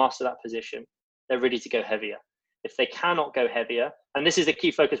 master that position. They're ready to go heavier. If they cannot go heavier, and this is the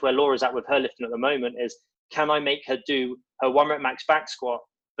key focus where Laura's at with her lifting at the moment, is can I make her do her 1 rep max back squat,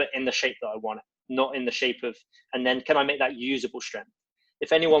 but in the shape that I want it, not in the shape of, and then can I make that usable strength?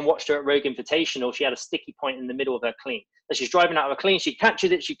 If anyone watched her at Rogue Invitational, she had a sticky point in the middle of her clean. As she's driving out of a clean, she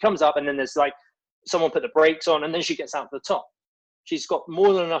catches it, she comes up, and then there's like someone put the brakes on, and then she gets out to the top. She's got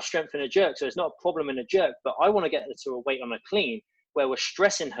more than enough strength in a jerk, so it's not a problem in a jerk, but I want to get her to a weight on a clean where we're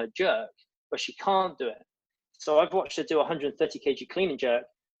stressing her jerk, but she can't do it. So I've watched her do 130 kg clean and jerk,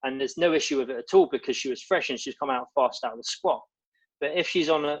 and there's no issue with it at all because she was fresh and she's come out fast out of the squat. But if she's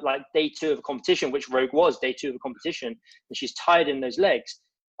on like day 2 of a competition, which Rogue was day 2 of a competition, and she's tired in those legs,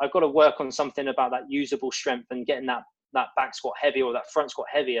 I've got to work on something about that usable strength and getting that back squat heavier or that front squat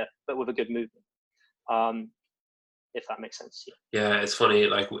heavier, but with a good movement. If that makes sense to you. Yeah, it's funny.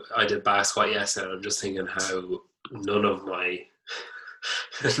 Like I did back squat yesterday. And I'm just thinking how none of my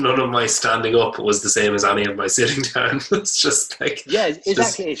standing up was the same as any of my sitting down. It's just like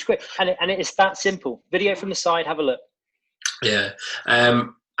exactly. It's great, and it is that simple. Video from the side. Have a look. Yeah.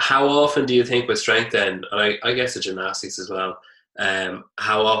 How often do you think with strength then, and I guess the gymnastics as well,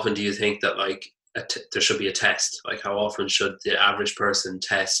 how often do you think that like there should be a test? Like how often should the average person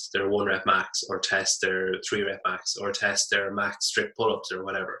test their 1 rep max or test their 3 rep max or test their max strict pull-ups or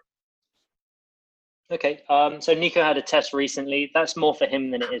whatever? Okay. So Nico had a test recently. That's more for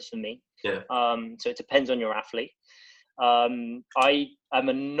him than it is for me. Yeah. So it depends on your athlete. I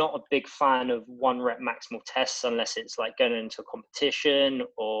am not a big fan of 1 rep maximal tests unless it's like going into a competition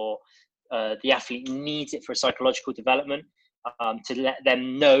or the athlete needs it for psychological development, to let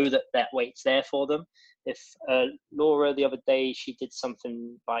them know that that weight's there for them. If Laura the other day, she did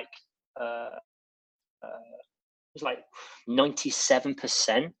something like it was like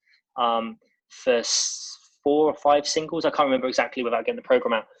 97% for 4 or 5 singles. I can't remember exactly without getting the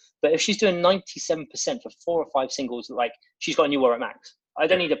program out. But if she's doing 97% for 4 or 5 singles, like she's got a new 1 rep max. I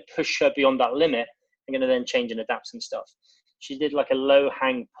don't need to push her beyond that limit. I'm going to then change and adapt some stuff. She did like a low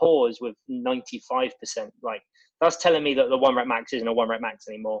hang pause with 95%. Like that's telling me that the 1 rep max isn't a 1 rep max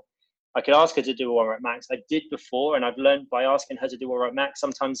anymore. I could ask her to do a 1 rep max. I did before, and I've learned by asking her to do a 1 rep max.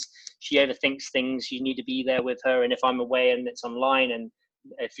 Sometimes she overthinks things. You need to be there with her. And if I'm away and it's online, and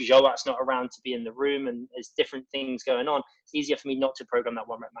if Joat's not around to be in the room and there's different things going on, it's easier for me not to program that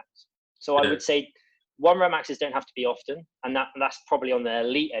 1 rep max. So I would say 1 rep maxes don't have to be often, and that's probably on the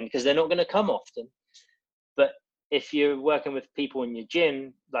elite end because they're not going to come often. But if you're working with people in your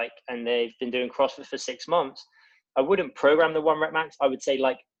gym, like, and they've been doing CrossFit for 6 months, I wouldn't program the 1 rep max. I would say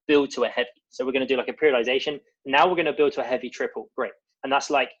like build to a heavy. So we're going to do like a periodization. Now we're going to build to a heavy triple. Great. And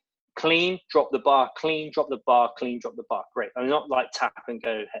that's like clean, drop the bar, clean, drop the bar, clean, drop the bar. Great. I'm not like tap and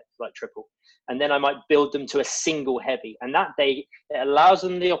go like triple. And then I might build them to a single heavy. And that day, it allows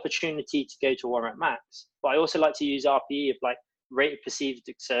them the opportunity to go to 1 rep max. But I also like to use RPE of like rate of perceived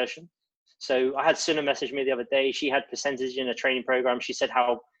exertion. So I had Suna message me the other day. She had percentage in a training program. She said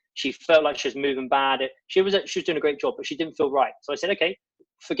how she felt like she was moving bad. She was doing a great job, but she didn't feel right. So I said, okay,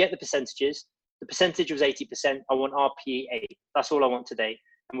 forget the percentages. The percentage was 80%. I want RPE 8. That's all I want today.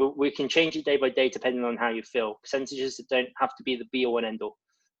 And we can change it day by day depending on how you feel. Percentages that don't have to be the be all and end all.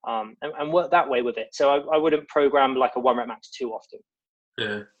 And work that way with it. So I wouldn't program like a 1 rep max too often.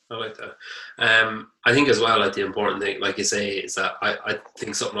 Yeah, I like that. I think as well, like the important thing, like you say, is that I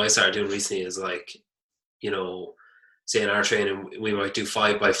think something I started doing recently is like, you know, say in our training, we might do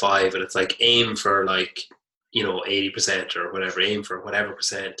 5 by 5 and it's like aim for like, you know, 80% or whatever, aim for whatever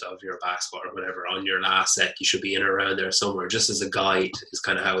percent of your back squat or whatever on your last set. You should be in or around there somewhere, just as a guide is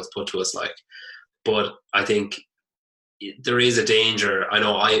kind of how it's put to us. Like, but I think there is a danger. I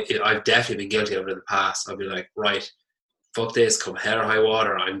know I've definitely been guilty of it in the past. I'll be like, right, fuck this, come hell or high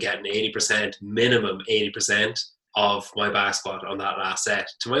water, I'm getting 80%, minimum 80% of my back squat on that last set,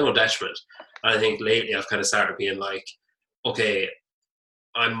 to my own detriment. And I think lately I've kind of started being like, okay,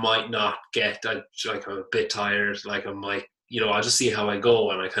 I might not get, like I'm a bit tired, like I might, you know, I'll just see how I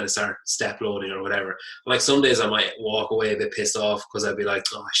go, and I kind of start step loading or whatever. Like some days I might walk away a bit pissed off because I'd be like,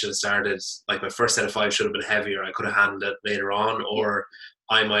 oh, I should have started, like my first set of 5 should have been heavier, I could have handled it later on. Or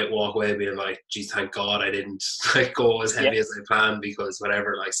I might walk away being like, geez, thank God I didn't like go as heavy as I planned, because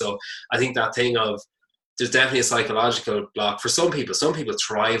whatever. Like, so I think that thing of, there's definitely a psychological block for some people. Some people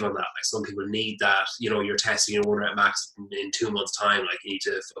thrive on that. Like some people need that, you know, you're testing your 1 rep max in 2 months time, like you need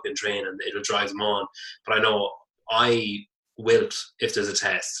to fucking train and it'll drive them on. But I know I wilt if there's a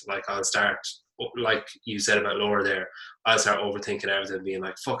test. Like I'll start, like you said about Laura there, I'll start overthinking everything, being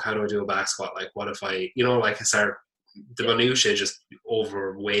like, fuck, how do I do a back squat? Like what if I, you know, like I start, the minutiae just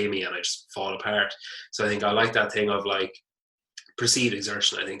overweigh me and I just fall apart. So I think I like that thing of like perceived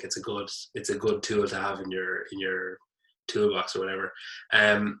exertion. I think it's a good tool to have in your toolbox or whatever.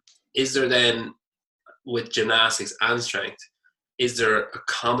 Is there then, with gymnastics and strength, is there a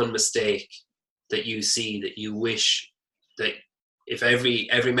common mistake that you see that you wish that if every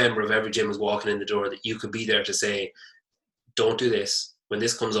member of every gym was walking in the door, that you could be there to say, don't do this, when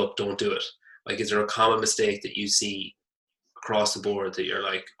this comes up, don't do it? Like, is there a common mistake that you see across the board that you're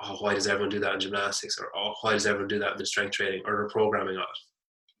like, oh, why does everyone do that in gymnastics? Or, oh, why does everyone do that in the strength training or the programming of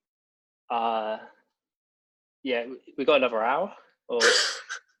it? Yeah, we got another hour? Or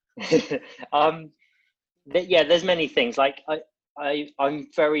there's many things. Like I'm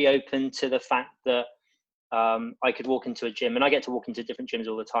very open to the fact that I could walk into a gym, and I get to walk into different gyms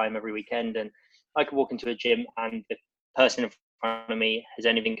all the time every weekend, and I could walk into a gym and the person in front of me has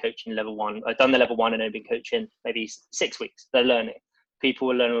only been coaching level 1. I've done the level 1 and only been coaching maybe 6 weeks. They're learning. People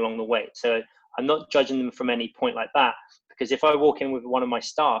will learn along the way. So I'm not judging them from any point like that, because if I walk in with one of my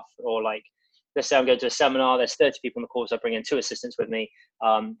staff, or like, let's say I'm going to a seminar, there's 30 people in the course, I bring in 2 assistants with me.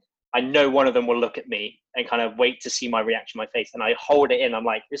 I know one of them will look at me and kind of wait to see my reaction on my face, and I hold it in. I'm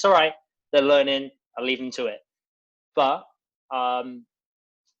like, it's all right. They're learning. I'll leave them to it. But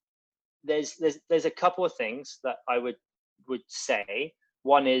there's a couple of things that I would say.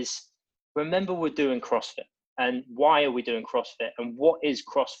 One is, remember we're doing CrossFit, and why are we doing CrossFit, and what is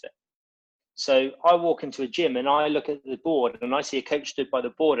CrossFit? So I walk into a gym and I look at the board and I see a coach stood by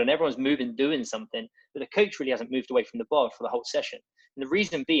the board and everyone's moving, doing something, but the coach really hasn't moved away from the board for the whole session. And the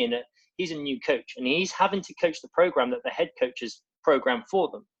reason being that he's a new coach and he's having to coach the program that the head coach has programmed for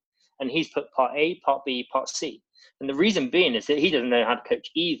them. And he's put part A, part B, part C. And the reason being is that he doesn't know how to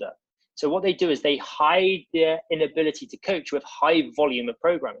coach either. So what they do is they hide their inability to coach with high volume of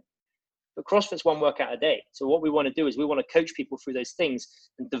programming. But CrossFit's 1 workout a day. So what we want to do is we want to coach people through those things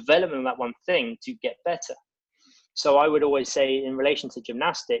and develop them that one thing to get better. So I would always say, in relation to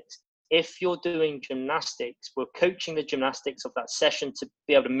gymnastics, if you're doing gymnastics, we're coaching the gymnastics of that session to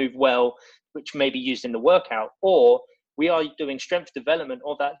be able to move well, which may be used in the workout, or we are doing strength development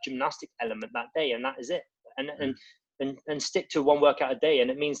of that gymnastic element that day, and that is it. And stick to 1 workout a day,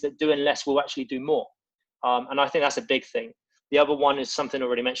 and it means that doing less will actually do more. And I think that's a big thing. The other one is something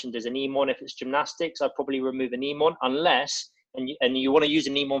already mentioned, is an EMON. If it's gymnastics, I'd probably remove an EMON, unless, and you want to use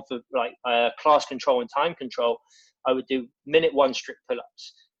an EMON for like class control and time control, I would do minute 1 strict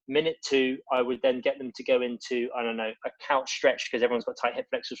pull-ups. Minute 2, I would then get them to go into, I don't know, a couch stretch because everyone's got tight hip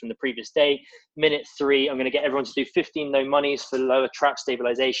flexors from the previous day. Minute 3, I'm going to get everyone to do 15 no monies for lower trap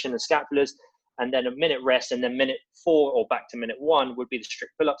stabilization and scapulars. and then a minute rest, and then minute 4 or back to minute 1 would be the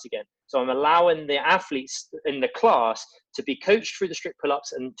strict pull-ups again. So I'm allowing the athletes in the class to be coached through the strict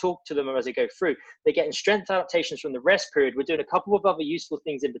pull-ups and talk to them as they go through. They're getting strength adaptations from the rest period. We're doing a couple of other useful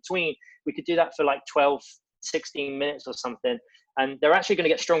things in between. We could do that for like 12, 16 minutes or something. And they're actually going to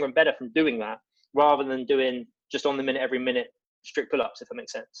get stronger and better from doing that rather than doing just on the minute, every minute strict pull-ups, if that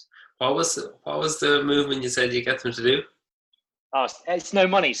makes sense. What was the movement you said you get them to do? It's no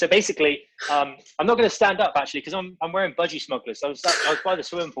money. So basically, I'm not going to stand up actually because I'm wearing budgie smugglers. So I was by the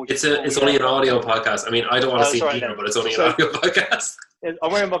swimming pool. It's only an audio podcast. I mean, I don't want to see it either, but it's only an audio podcast.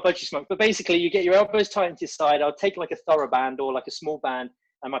 I'm wearing my budgie smugglers. But basically, you get your elbows tightened to your side. I'll take like a ThoroBand or like a small band,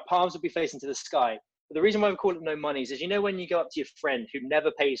 and my palms will be facing to the sky. But the reason why we call it no monies is, when you go up to your friend who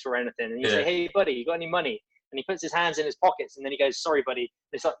never pays for anything, and you say, "Hey, buddy, you got any money?" And he puts his hands in his pockets, and then he goes, "Sorry, buddy."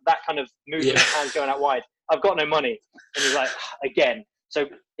 It's like that kind of movement, hands going out wide. I've got no money. And he's like, again. So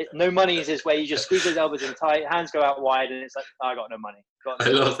no monies is where you just squeeze those elbows in tight, hands go out wide, and it's like, I got no money. I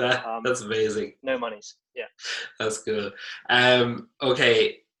love that. That's amazing. No monies. Yeah. That's good.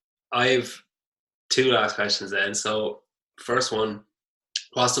 Okay. I've 2 last questions then. So first one,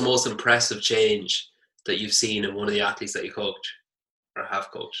 what's the most impressive change that you've seen in one of the athletes that you coach or have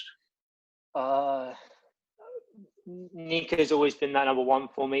coached? Nico's always been that number 1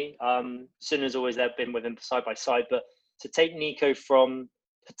 for me. Sunna's always there, been with him side by side. But to take Nico from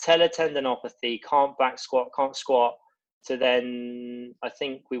patellar tendinopathy, can't back squat, can't squat, to then I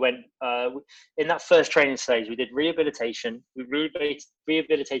think we went in that first training stage, we did rehabilitation. We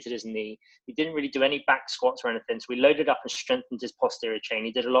rehabilitated his knee. We didn't really do any back squats or anything. So we loaded up and strengthened his posterior chain.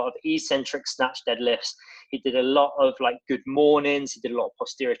 He did a lot of eccentric snatch deadlifts. He did a lot of like good mornings. He did a lot of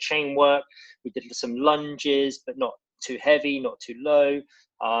posterior chain work. We did some lunges, but not too heavy, not too low.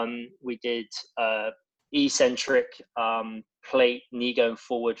 We did eccentric plate knee going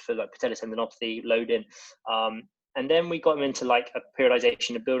forward for like patellar tendinopathy loading. And then we got him into like a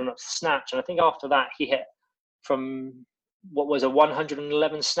periodization of building up to snatch. And I think after that, he hit from what was a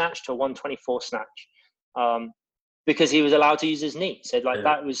 111 snatch to a 124 snatch because he was allowed to use his knee. So like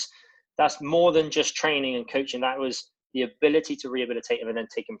that's more than just training and coaching. That was the ability to rehabilitate him and then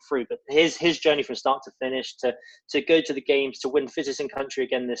take him through. But his journey from start to finish to go to the games, to win fittest in country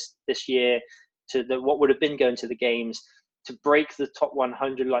again this year, to what would have been going to the games, to break the top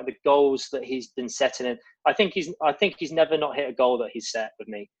 100, like the goals that he's been setting in. I think he's never not hit a goal that he's set with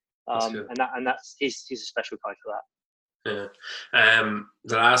me. He's a special guy for that. Yeah.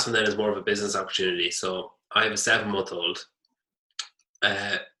 The last one then is more of a business opportunity. So I have a 7-month-old.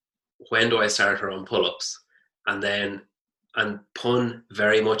 When do I start her on pull-ups? And pun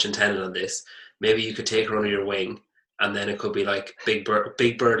very much intended on this, maybe you could take her under your wing, and then it could be like big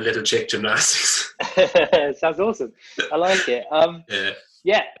bird, little chick gymnastics. Sounds awesome. I like it.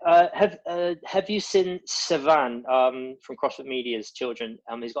 Have you seen Savan from CrossFit Media's children?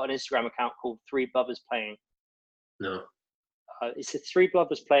 He's got an Instagram account called 3 Brothers Playing. No. It's a 3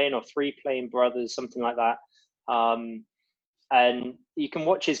 Brothers Playing or 3 Playing Brothers, something like that. And you can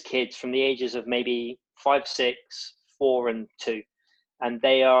watch his kids from the ages of maybe 5, 6, 4, and 2, and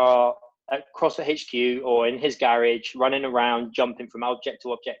they are at CrossFit HQ or in his garage, running around, jumping from object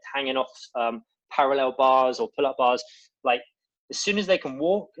to object, hanging off parallel bars or pull-up bars. Like as soon as they can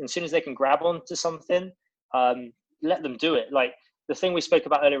walk, and as soon as they can grab onto something, let them do it. Like the thing we spoke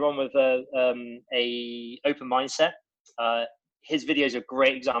about earlier on with a open mindset. His video is a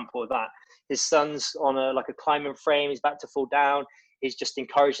great example of that. His son's on a climbing frame. He's about to fall down. He's just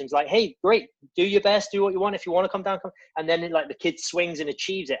encouraging him. He's like, hey, great, do your best, do what you want. If you want to come down, come. And then the kid swings and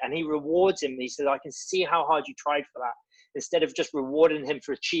achieves it, and he rewards him. He says, I can see how hard you tried for that, instead of just rewarding him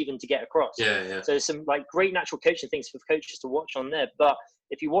for achieving to get across. Yeah. So there's some great natural coaching things for coaches to watch on there. But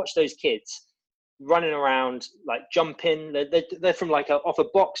if you watch those kids running around, jumping, they're from off a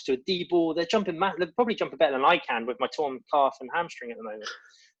box to a D ball. They're jumping. They're probably jumping better than I can with my torn calf and hamstring at the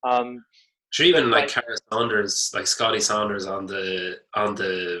moment. Sure, even Cara Saunders, Scotty Saunders on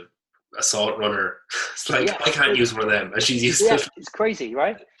the assault runner. It's I can't use one of them, and she's used it. It's crazy,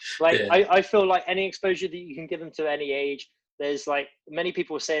 right? I feel like any exposure that you can give them to any age. There's many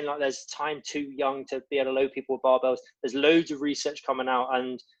people are saying there's time too young to be able to load people with barbells. There's loads of research coming out,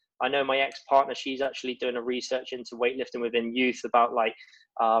 and I know my ex-partner, she's actually doing a research into weightlifting within youth about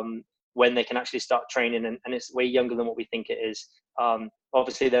when they can actually start training, and it's way younger than what we think it is.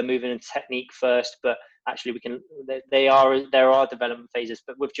 Obviously they're moving into technique first, but actually there are development phases.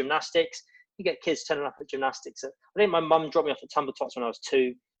 But with gymnastics, you get kids turning up at gymnastics. I think my mum dropped me off at Tumble Tots when I was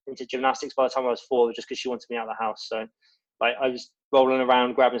 2 into gymnastics by the time I was 4, just because she wanted me out of the house. So I was rolling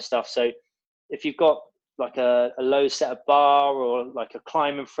around grabbing stuff. So if you've got like a low set of bar or like a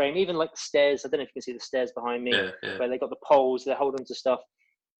climbing frame, even like the stairs. I don't know if you can see the stairs behind me, where they got the poles, they're holding to stuff.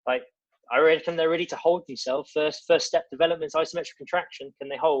 Like, I reckon they're ready to hold themselves. First step development is isometric contraction. Can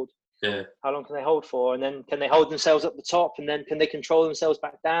they hold? Yeah. How long can they hold for? And then can they hold themselves up the top? And then can they control themselves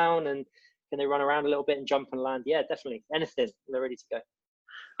back down? And can they run around a little bit and jump and land? Yeah, definitely. Anything. They're ready to go.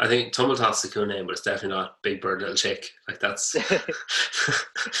 I think Tumbletoss is a cool name, but it's definitely not Big Bird Little Chick. Like, that's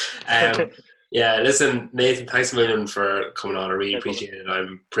yeah, listen, Nathan, thanks a million for coming on. I really appreciate it.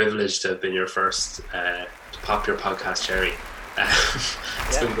 I'm privileged to have been your first to pop your podcast cherry.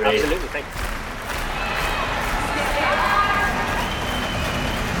 It's been great. Absolutely, thank you.